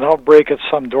there's an outbreak at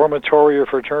some dormitory or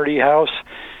fraternity house.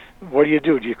 What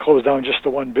do? Do you close down just the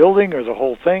one building or the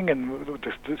whole thing? And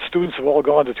the students have all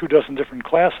gone to 24 different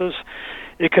classes.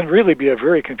 It can really be a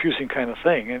very confusing kind of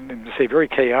thing, and to say very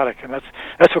chaotic. And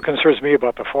that's what concerns me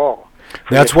about the fall.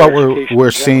 That's what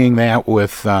we're seeing that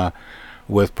with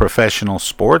professional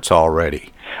sports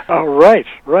already. Right,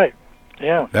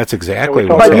 yeah. That's exactly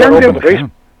what's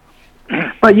happening.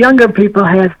 But younger people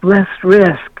have less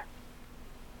risk.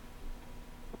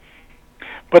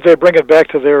 But they bring it back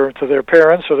to their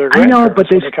parents or their grandparents. I know, but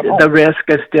the risk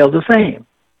is still the same.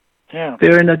 Yeah.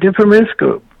 They're in a different risk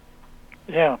group.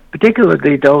 Yeah.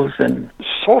 Particularly those in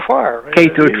so far K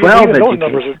through 12 education.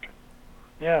 Numbers are,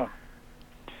 yeah.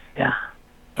 Yeah.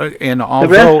 And although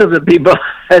the rest of the people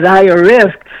at higher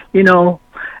risk,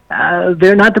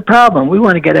 they're not the problem. We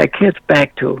want to get our kids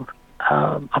back to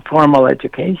a formal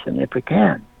education if we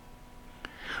can.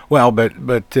 Well,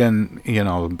 but then,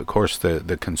 of course,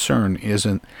 the concern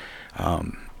isn't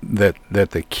that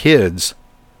the kids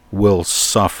will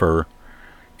suffer.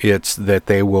 It's that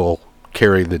they will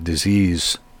carry the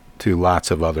disease to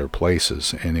lots of other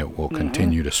places, and it will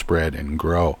continue to spread and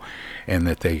grow, and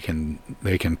that they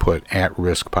can put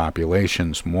at-risk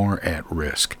populations more at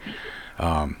risk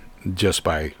just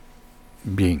by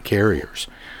being carriers.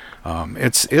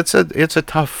 It's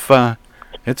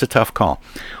a tough call.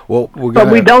 Well,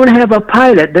 but we don't have a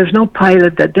pilot. There's no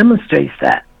pilot that demonstrates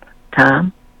that,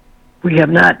 Tom. We have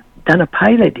not done a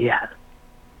pilot yet.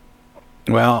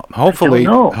 Well,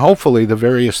 hopefully the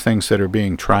various things that are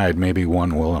being tried, maybe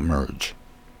one will emerge.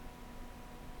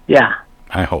 Yeah.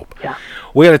 I hope. Yeah.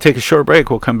 We got to take a short break.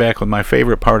 We'll come back with my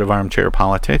favorite part of Armchair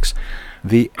Politics,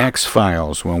 the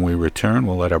X-Files. When we return,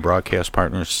 we'll let our broadcast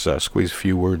partners squeeze a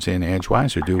few words in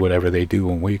edgewise or do whatever they do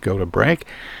when we go to break.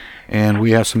 And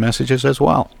we have some messages as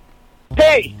well.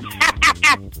 Hey,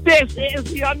 this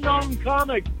is the Unknown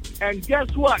Comic. And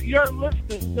guess what? You're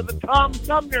listening to the Tom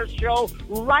Sumner Show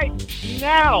right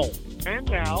now. And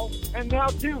now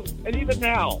too. And even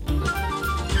now.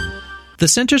 The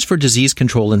Centers for Disease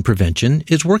Control and Prevention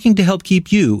is working to help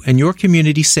keep you and your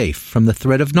community safe from the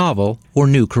threat of novel or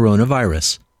new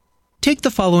coronavirus. Take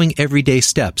the following everyday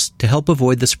steps to help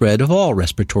avoid the spread of all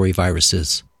respiratory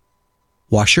viruses.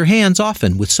 Wash your hands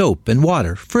often with soap and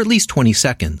water for at least 20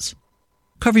 seconds.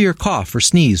 Cover your cough or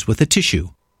sneeze with a tissue.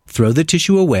 Throw the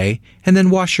tissue away and then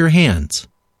wash your hands.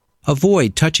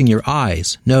 Avoid touching your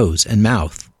eyes, nose, and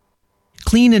mouth.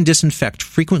 Clean and disinfect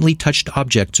frequently touched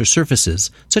objects or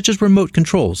surfaces, such as remote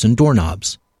controls and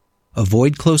doorknobs.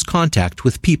 Avoid close contact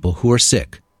with people who are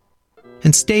sick.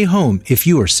 And stay home if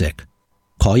you are sick.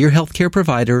 Call your healthcare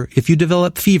provider if you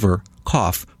develop fever,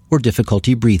 cough, or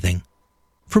difficulty breathing.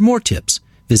 For more tips,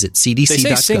 visit cdc.gov. They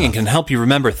say singing can help you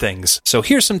remember things, so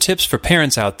here's some tips for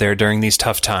parents out there during these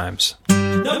tough times.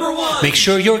 Number 1. Make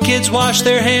sure your kids wash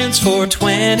their hands for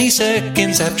 20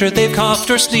 seconds after they've coughed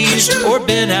or sneezed or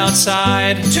been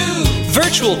outside. 2.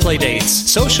 Virtual playdates.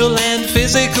 Social and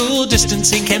physical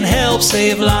distancing can help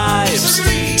save lives.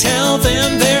 3. Tell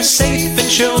them they're safe and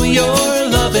show your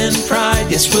love and pride.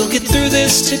 Yes, we'll get through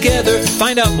this together.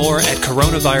 Find out more at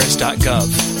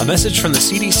coronavirus.gov. A message from the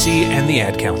CDC and the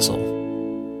Ad Council.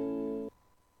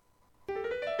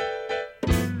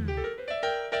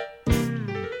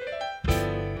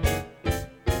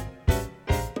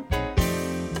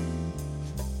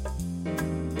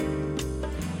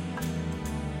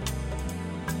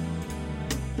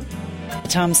 The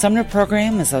Tom Sumner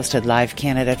program is hosted live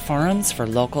candidate forums for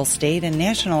local, state, and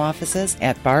national offices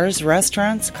at bars,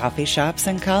 restaurants, coffee shops,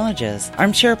 and colleges.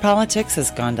 Armchair Politics has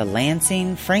gone to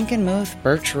Lansing, Frankenmuth,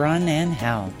 Birch Run, and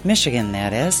Hell, Michigan,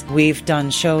 that is. We've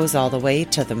done shows all the way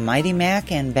to the Mighty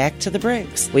Mac and back to the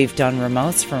Briggs. We've done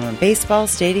remotes from a baseball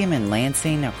stadium in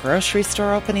Lansing, a grocery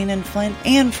store opening in Flint,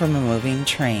 and from a moving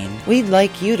train. We'd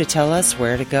like you to tell us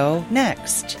where to go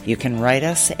next. You can write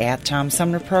us at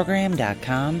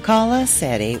TomSumnerProgram.com, call us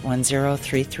at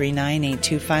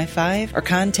 810-339-8255, or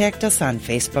contact us on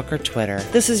Facebook or Twitter.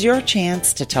 This is your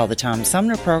chance to tell the Tom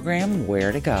Sumner program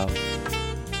where to go.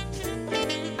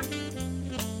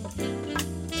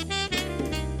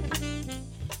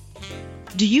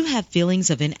 Do you have feelings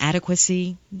of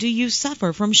inadequacy? Do you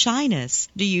suffer from shyness?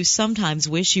 Do you sometimes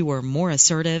wish you were more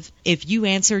assertive? If you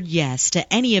answered yes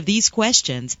to any of these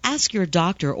questions, ask your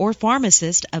doctor or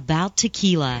pharmacist about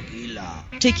tequila.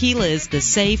 Tequila is the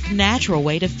safe, natural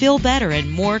way to feel better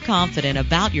and more confident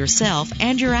about yourself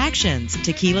and your actions.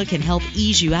 Tequila can help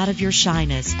ease you out of your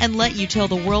shyness and let you tell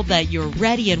the world that you're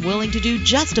ready and willing to do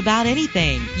just about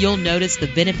anything. You'll notice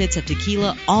the benefits of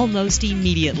tequila almost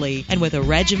immediately, and with a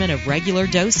regimen of regular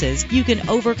doses, you can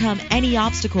overcome any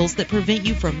obstacles that prevent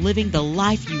you from living the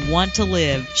life you want to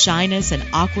live. Shyness and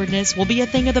awkwardness will be a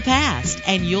thing of the past,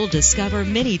 and you'll discover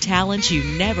many talents you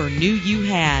never knew you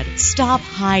had. Stop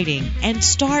hiding and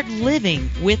start living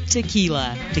with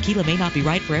tequila. Tequila may not be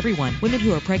right for everyone. Women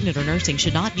who are pregnant or nursing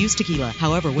should not use tequila.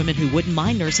 However, women who wouldn't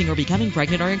mind nursing or becoming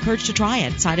pregnant are encouraged to try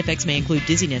it. Side effects may include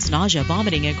dizziness, nausea,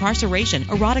 vomiting, incarceration,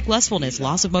 erotic lustfulness,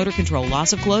 loss of motor control,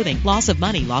 loss of clothing, loss of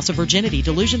money, loss of virginity,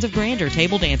 delusions of grandeur,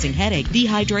 table dancing, headache,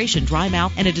 dehydration, dry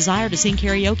mouth, and a desire to sing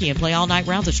karaoke and play all-night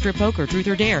rounds of strip poker, truth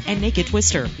or dare, and naked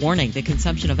twister. Warning, the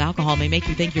consumption of alcohol may make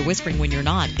you think you're whispering when you're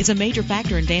not. It's a major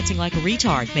factor in dancing like a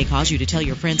retard. May cause you to tell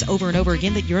your friends over and over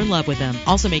again that you're in love with them.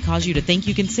 Also may cause you to think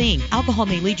you can sing. Alcohol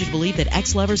may lead you to believe that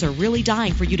ex-lovers are really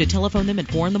dying for you to telephone them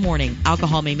at 4 in the morning.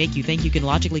 Alcohol may make you think you can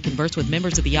logically converse with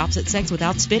members of the opposite sex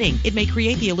without spitting. It may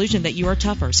create the illusion that you are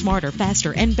tougher, smarter,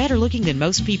 faster, and better looking than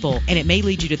most people. And it may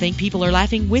lead you to think people are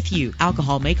laughing with you.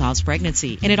 Alcohol may cause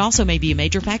pregnancy, and it also may be a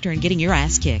major factor in getting your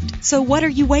ass kicked. So what are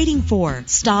you waiting for?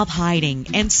 Stop hiding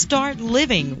and start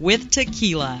living with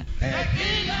tequila.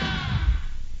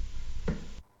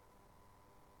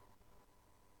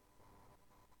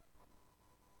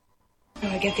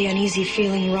 I get the uneasy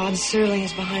feeling Rod Serling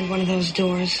is behind one of those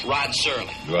doors. Rod Serling.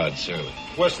 Rod Serling.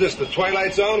 What's this, the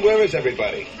Twilight Zone? Where is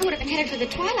everybody? I would have been headed for the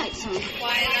Twilight Zone.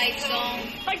 Twilight Zone?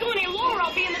 If I go any lower,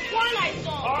 I'll be in the Twilight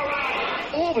Zone. All right.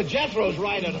 Oh, but Jethro's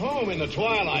right at home in the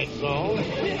Twilight Zone.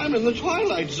 I'm in the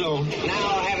Twilight Zone.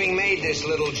 Now, having made this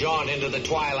little jaunt into the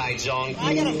Twilight Zone,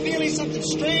 I got a feeling something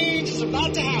strange is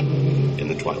about to happen. In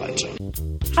the Twilight Zone.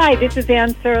 Hi, this is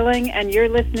Ann Serling, and you're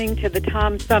listening to the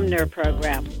Tom Sumner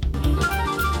program.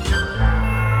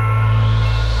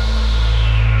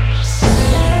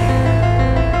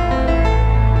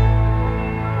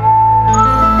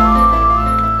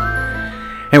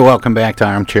 Hey, welcome back to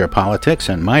Armchair Politics,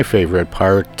 and my favorite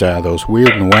part, those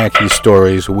weird and wacky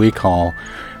stories we call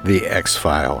the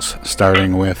X-Files,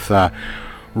 starting with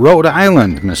Rhode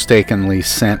Island mistakenly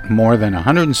sent more than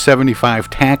 175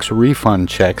 tax refund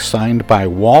checks signed by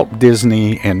Walt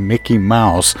Disney and Mickey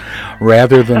Mouse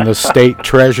rather than the state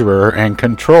treasurer and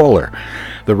controller.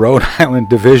 The Rhode Island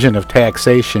Division of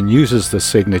Taxation uses the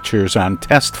signatures on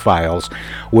test files,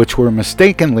 which were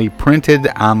mistakenly printed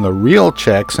on the real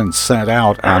checks and sent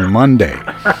out on Monday.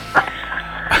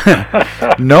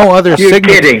 No other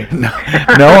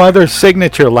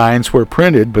signature lines were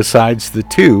printed besides the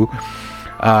two.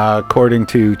 According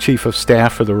to Chief of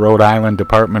Staff for the Rhode Island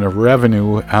Department of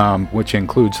Revenue, which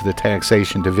includes the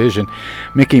Taxation Division,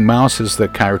 Mickey Mouse is the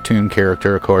cartoon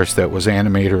character, of course, that was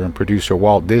animator and producer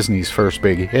Walt Disney's first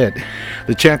big hit.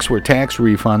 The checks were tax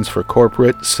refunds for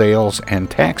corporate sales and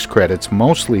tax credits,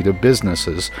 mostly to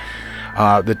businesses.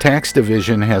 The Tax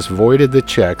Division has voided the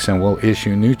checks and will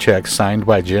issue new checks signed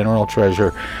by General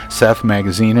Treasurer Seth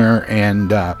Magaziner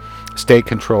and State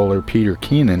Controller Peter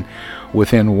Keenan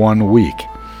within 1 week.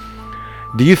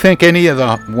 Do you think any of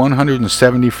the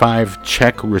 175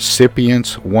 check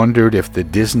recipients wondered if the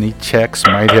Disney checks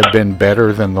might have been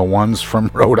better than the ones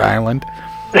from Rhode Island?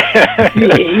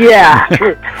 Yeah.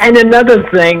 And another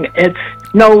thing, it's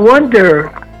no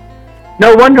wonder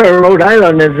Rhode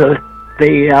Island is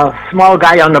the small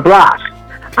guy on the block.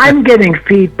 I'm getting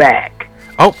feedback.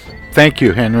 Oh, thank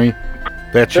you, Henry.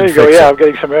 That should there you go. fix Yeah, it. I'm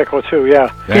getting some echo too. Yeah.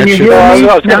 Can you hear me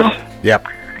now? Yep.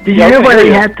 Did you hear what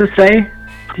he had to say?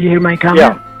 Did you hear my comment?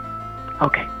 Yeah.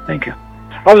 Okay, thank you.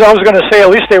 I was going to say at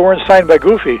least they weren't signed by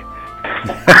Goofy.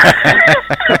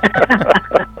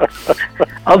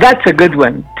 Oh, that's a good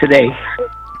one today.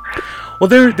 Well,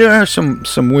 there are some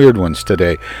weird ones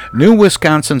today. New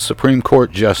Wisconsin Supreme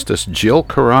Court Justice Jill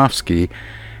Karofsky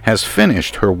has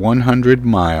finished her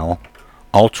 100-mile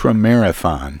ultra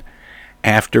marathon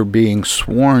after being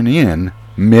sworn in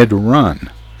mid-run.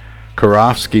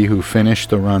 Karofsky, who finished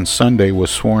the run Sunday,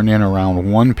 was sworn in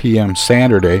around 1 p.m.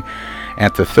 Saturday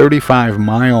at the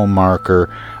 35-mile marker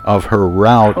of her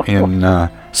route in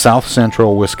south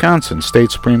central Wisconsin. State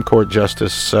Supreme Court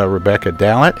Justice Rebecca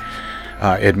Dallett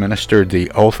administered the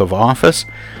oath of office.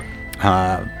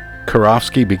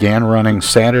 Karofsky began running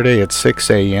Saturday at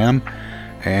 6 a.m.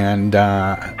 and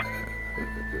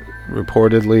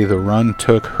reportedly the run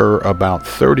took her about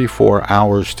 34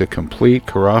 hours to complete.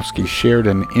 Karofsky shared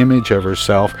an image of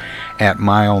herself at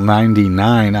mile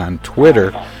 99 on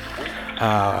Twitter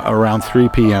around 3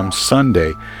 p.m.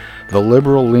 Sunday. The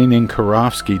liberal-leaning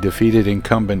Karofsky defeated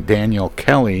incumbent Daniel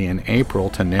Kelly in April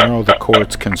to narrow the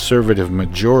court's conservative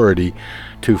majority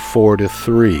to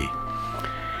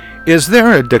 4-3. Is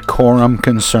there a decorum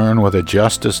concern with a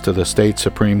justice to the state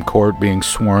Supreme Court being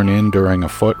sworn in during a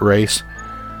foot race?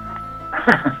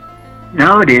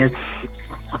 No, it is.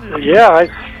 Yeah,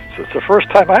 it's the first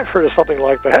time I've heard of something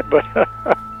like that, but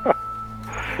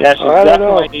yeah, she's I don't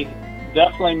know.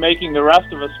 Definitely making the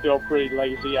rest of us feel pretty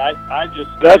lazy. I just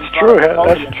That's true.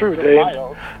 That's true, Dave.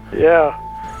 Yeah.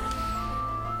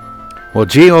 Well,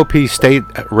 GOP State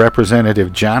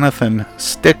Representative Jonathan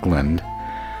Stickland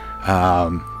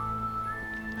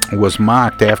was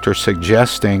mocked after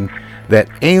suggesting that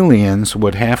aliens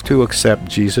would have to accept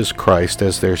Jesus Christ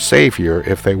as their Savior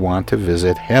if they want to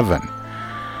visit heaven.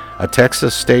 A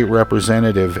Texas state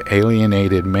representative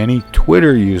alienated many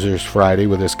Twitter users Friday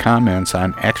with his comments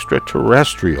on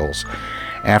extraterrestrials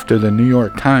after the New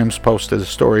York Times posted a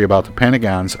story about the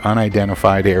Pentagon's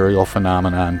Unidentified Aerial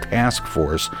Phenomenon Task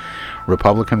Force.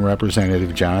 Republican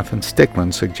Representative Jonathan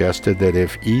Stickland suggested that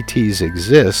if ETs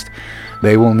exist,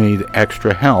 they will need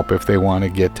extra help if they want to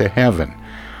get to heaven.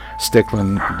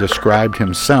 Stickland described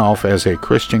himself as a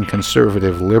Christian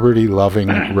conservative,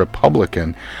 liberty-loving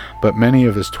Republican, but many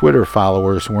of his Twitter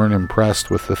followers weren't impressed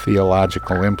with the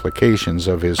theological implications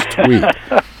of his tweet.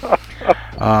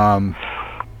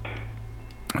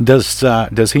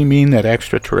 Does he mean that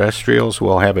extraterrestrials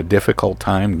will have a difficult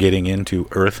time getting into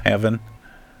Earth heaven?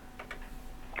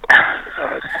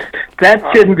 That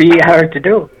shouldn't be hard to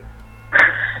do.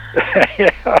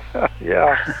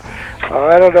 Yeah.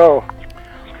 I don't know.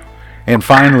 And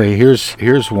finally,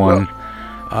 here's one.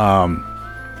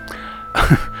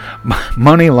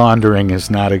 Money laundering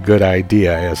is not a good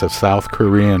idea, as a South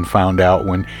Korean found out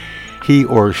when he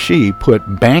or she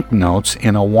put banknotes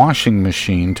in a washing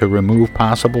machine to remove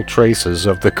possible traces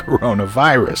of the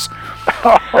coronavirus.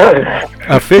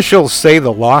 Officials say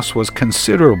the loss was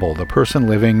considerable. The person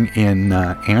living in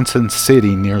Ansan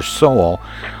City near Seoul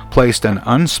placed an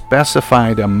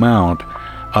unspecified amount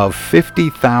of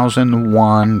 50,000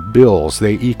 won bills,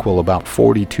 they equal about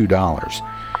 $42,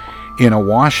 in a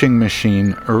washing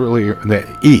machine earlier, that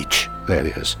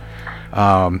is.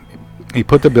 He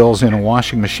put the bills in a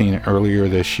washing machine earlier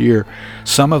this year.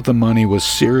 Some of the money was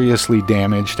seriously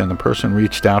damaged, and the person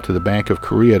reached out to the Bank of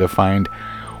Korea to find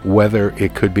whether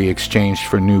it could be exchanged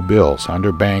for new bills.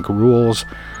 Under bank rules,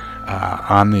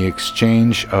 on the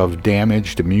exchange of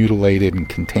damaged, mutilated, and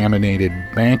contaminated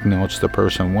banknotes, the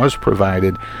person was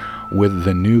provided with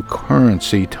the new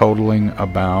currency totaling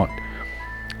about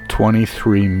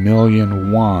 23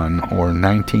 million won, or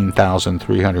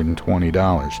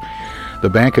 $19,320. The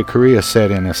Bank of Korea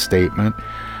said in a statement,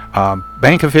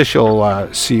 bank official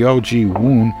Seo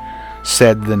Ji-woon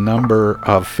said the number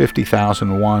of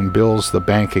 50,001 bills the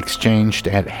bank exchanged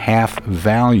at half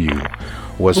value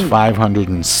was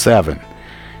 507.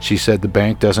 She said the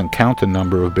bank doesn't count the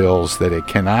number of bills that it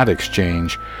cannot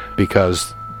exchange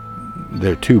because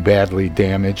they're too badly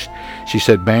damaged. She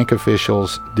said bank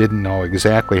officials didn't know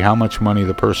exactly how much money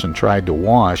the person tried to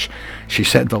wash. She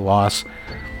said the loss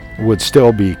would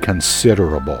still be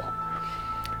considerable.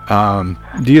 Do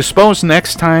you suppose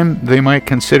next time they might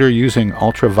consider using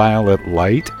ultraviolet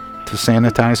light to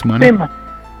sanitize money?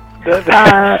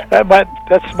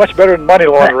 That's much better than money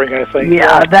laundering, I think.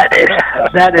 Yeah, that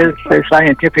is the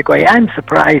scientific way. I'm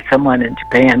surprised someone in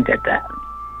Japan did that.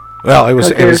 Well, it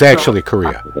was actually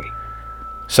Korea.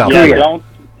 South Korea.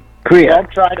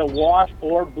 Don't try to wash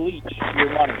or bleach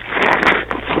your money.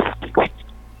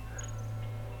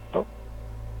 Oh.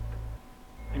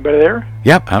 Anybody there?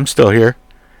 Yep, I'm still here.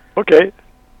 Okay.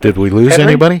 Did we lose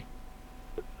Henry? anybody?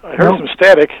 I heard some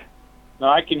static. No,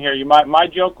 I can hear you. My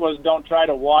joke was don't try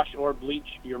to wash or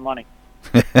bleach your money.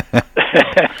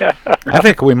 I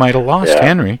think we might have lost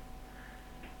Henry.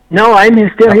 No, I'm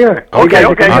still here. Okay.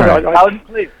 All right. Loud and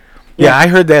clear. Yeah, I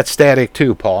heard that static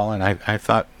too, Paul, and I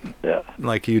thought,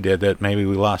 like you did, that maybe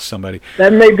we lost somebody.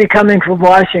 That may be coming from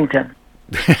Washington.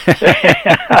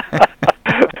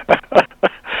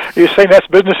 You saying that's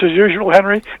business as usual,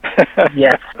 Henry?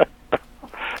 Yes.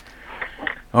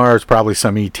 Or it's probably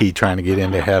some ET trying to get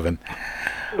into heaven.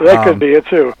 That could be it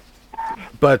too.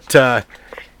 But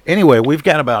anyway, we've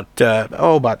got about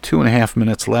 2.5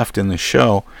 minutes left in the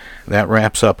show. That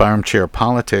wraps up Armchair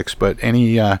Politics. But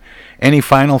any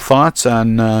final thoughts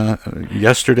on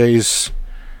yesterday's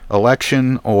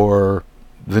election or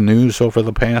the news over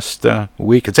the past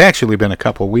week? It's actually been a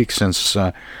couple of weeks since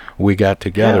we got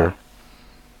together. Yeah.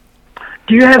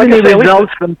 Do you have any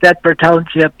results from Thetford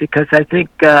Township? Because I think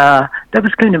that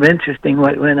was kind of interesting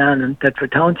what went on in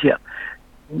Thetford Township.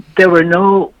 There were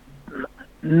no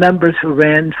members who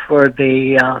ran for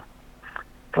the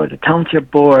township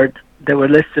board that were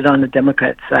listed on the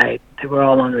Democrat side. They were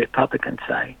all on the Republican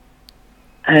side.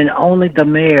 And only the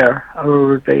mayor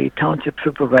or the township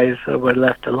supervisor were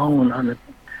left alone on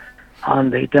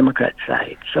the Democrat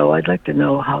side. So I'd like to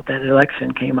know how that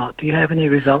election came out. Do you have any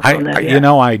results on that yet?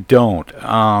 I don't.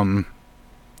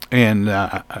 And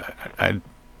I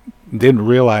didn't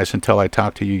realize until I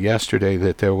talked to you yesterday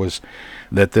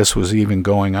that this was even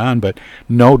going on. But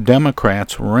no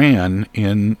Democrats ran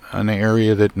in an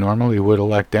area that normally would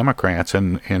elect Democrats.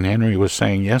 And Henry was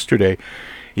saying yesterday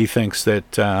he thinks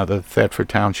that the Thetford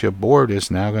Township Board is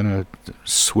now going to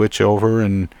switch over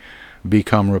and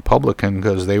become Republican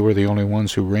because they were the only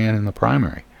ones who ran in the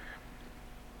primary.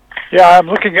 Yeah, I'm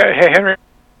looking at Henry.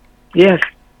 Yes.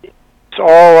 It's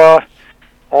all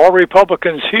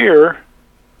Republicans here.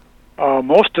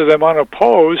 Most of them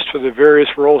unopposed for the various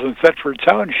roles in Thetford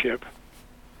Township.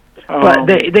 But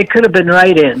they could have been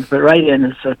write-ins, but write-in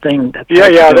is a thing.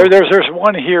 There's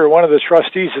one here. One of the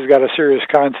trustees has got a serious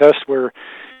contest where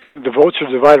the votes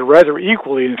are divided rather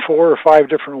equally in 4 or 5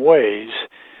 different ways.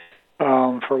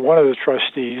 For one of the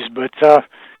trustees, but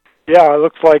it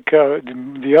looks like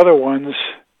the other ones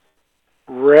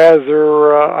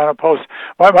rather unopposed.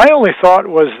 My only thought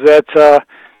was that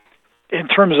in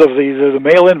terms of the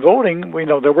mail-in voting, we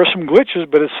know there were some glitches,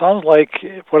 but it sounds like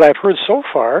what I've heard so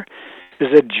far is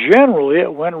that generally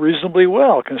it went reasonably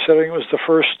well, considering it was the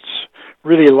first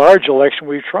really large election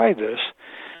we've tried this.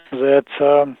 That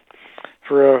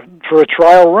for a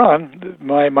trial run,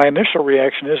 my initial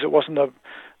reaction is it wasn't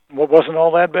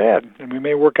all that bad, and we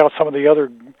may work out some of the other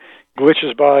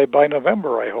glitches by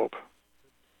November, I hope.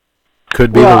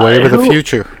 Could be the wave of the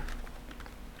future.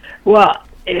 Well,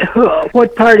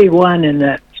 what party won in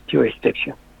that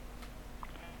jurisdiction?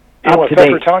 In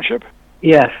Thetford Township?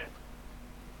 Yes.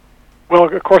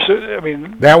 Well, of course, I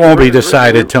mean... That won't be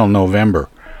decided till November.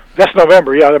 That's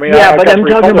November, yeah. I mean, but I'm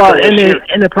talking about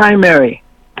in the primary.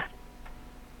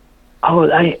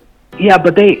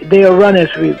 But they are run as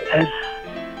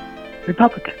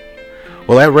Republican.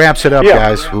 Well, that wraps it up,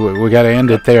 guys. We got to end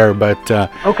it there. But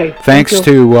thanks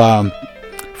to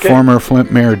former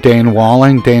Flint Mayor Dane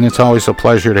Walling. Dane, it's always a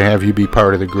pleasure to have you be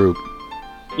part of the group.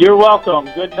 You're welcome.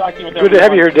 Good talking with everyone. Good to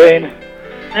have you here, Dane.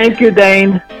 Thank you,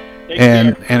 Dane.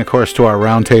 And of course to our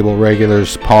roundtable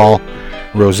regulars, Paul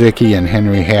Rosicki and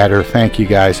Henry Hatter. Thank you,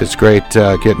 guys. It's great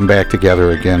getting back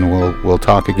together again. We'll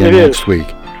talk again next week.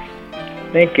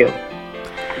 Thank you.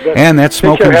 And that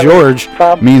Smoking George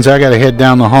means I got to head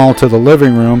down the hall to the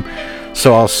living room.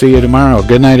 So I'll see you tomorrow.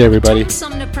 Good night, everybody. The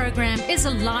Tom Sumner program is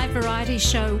a live variety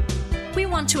show. We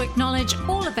want to acknowledge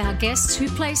all of our guests who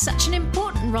play such an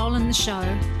important role in the show.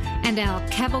 and our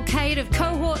cavalcade of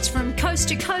cohorts from coast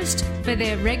to coast for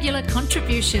their regular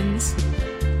contributions.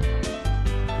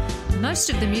 Most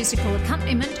of the musical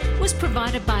accompaniment was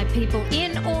provided by people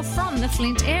in or from the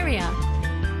Flint area.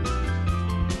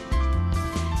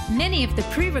 Many of the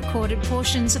pre-recorded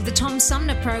portions of the Tom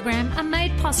Sumner program are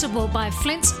made possible by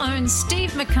Flint's own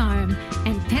Steve McComb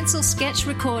and Pencil Sketch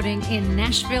Recording in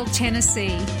Nashville,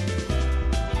 Tennessee.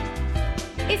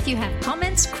 If you have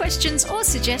comments, questions, or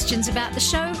suggestions about the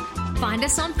show, find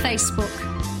us on Facebook.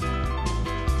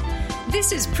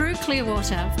 This is Prue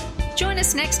Clearwater. Join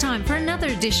us next time for another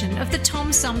edition of the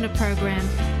Tom Sumner program,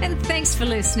 and thanks for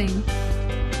listening.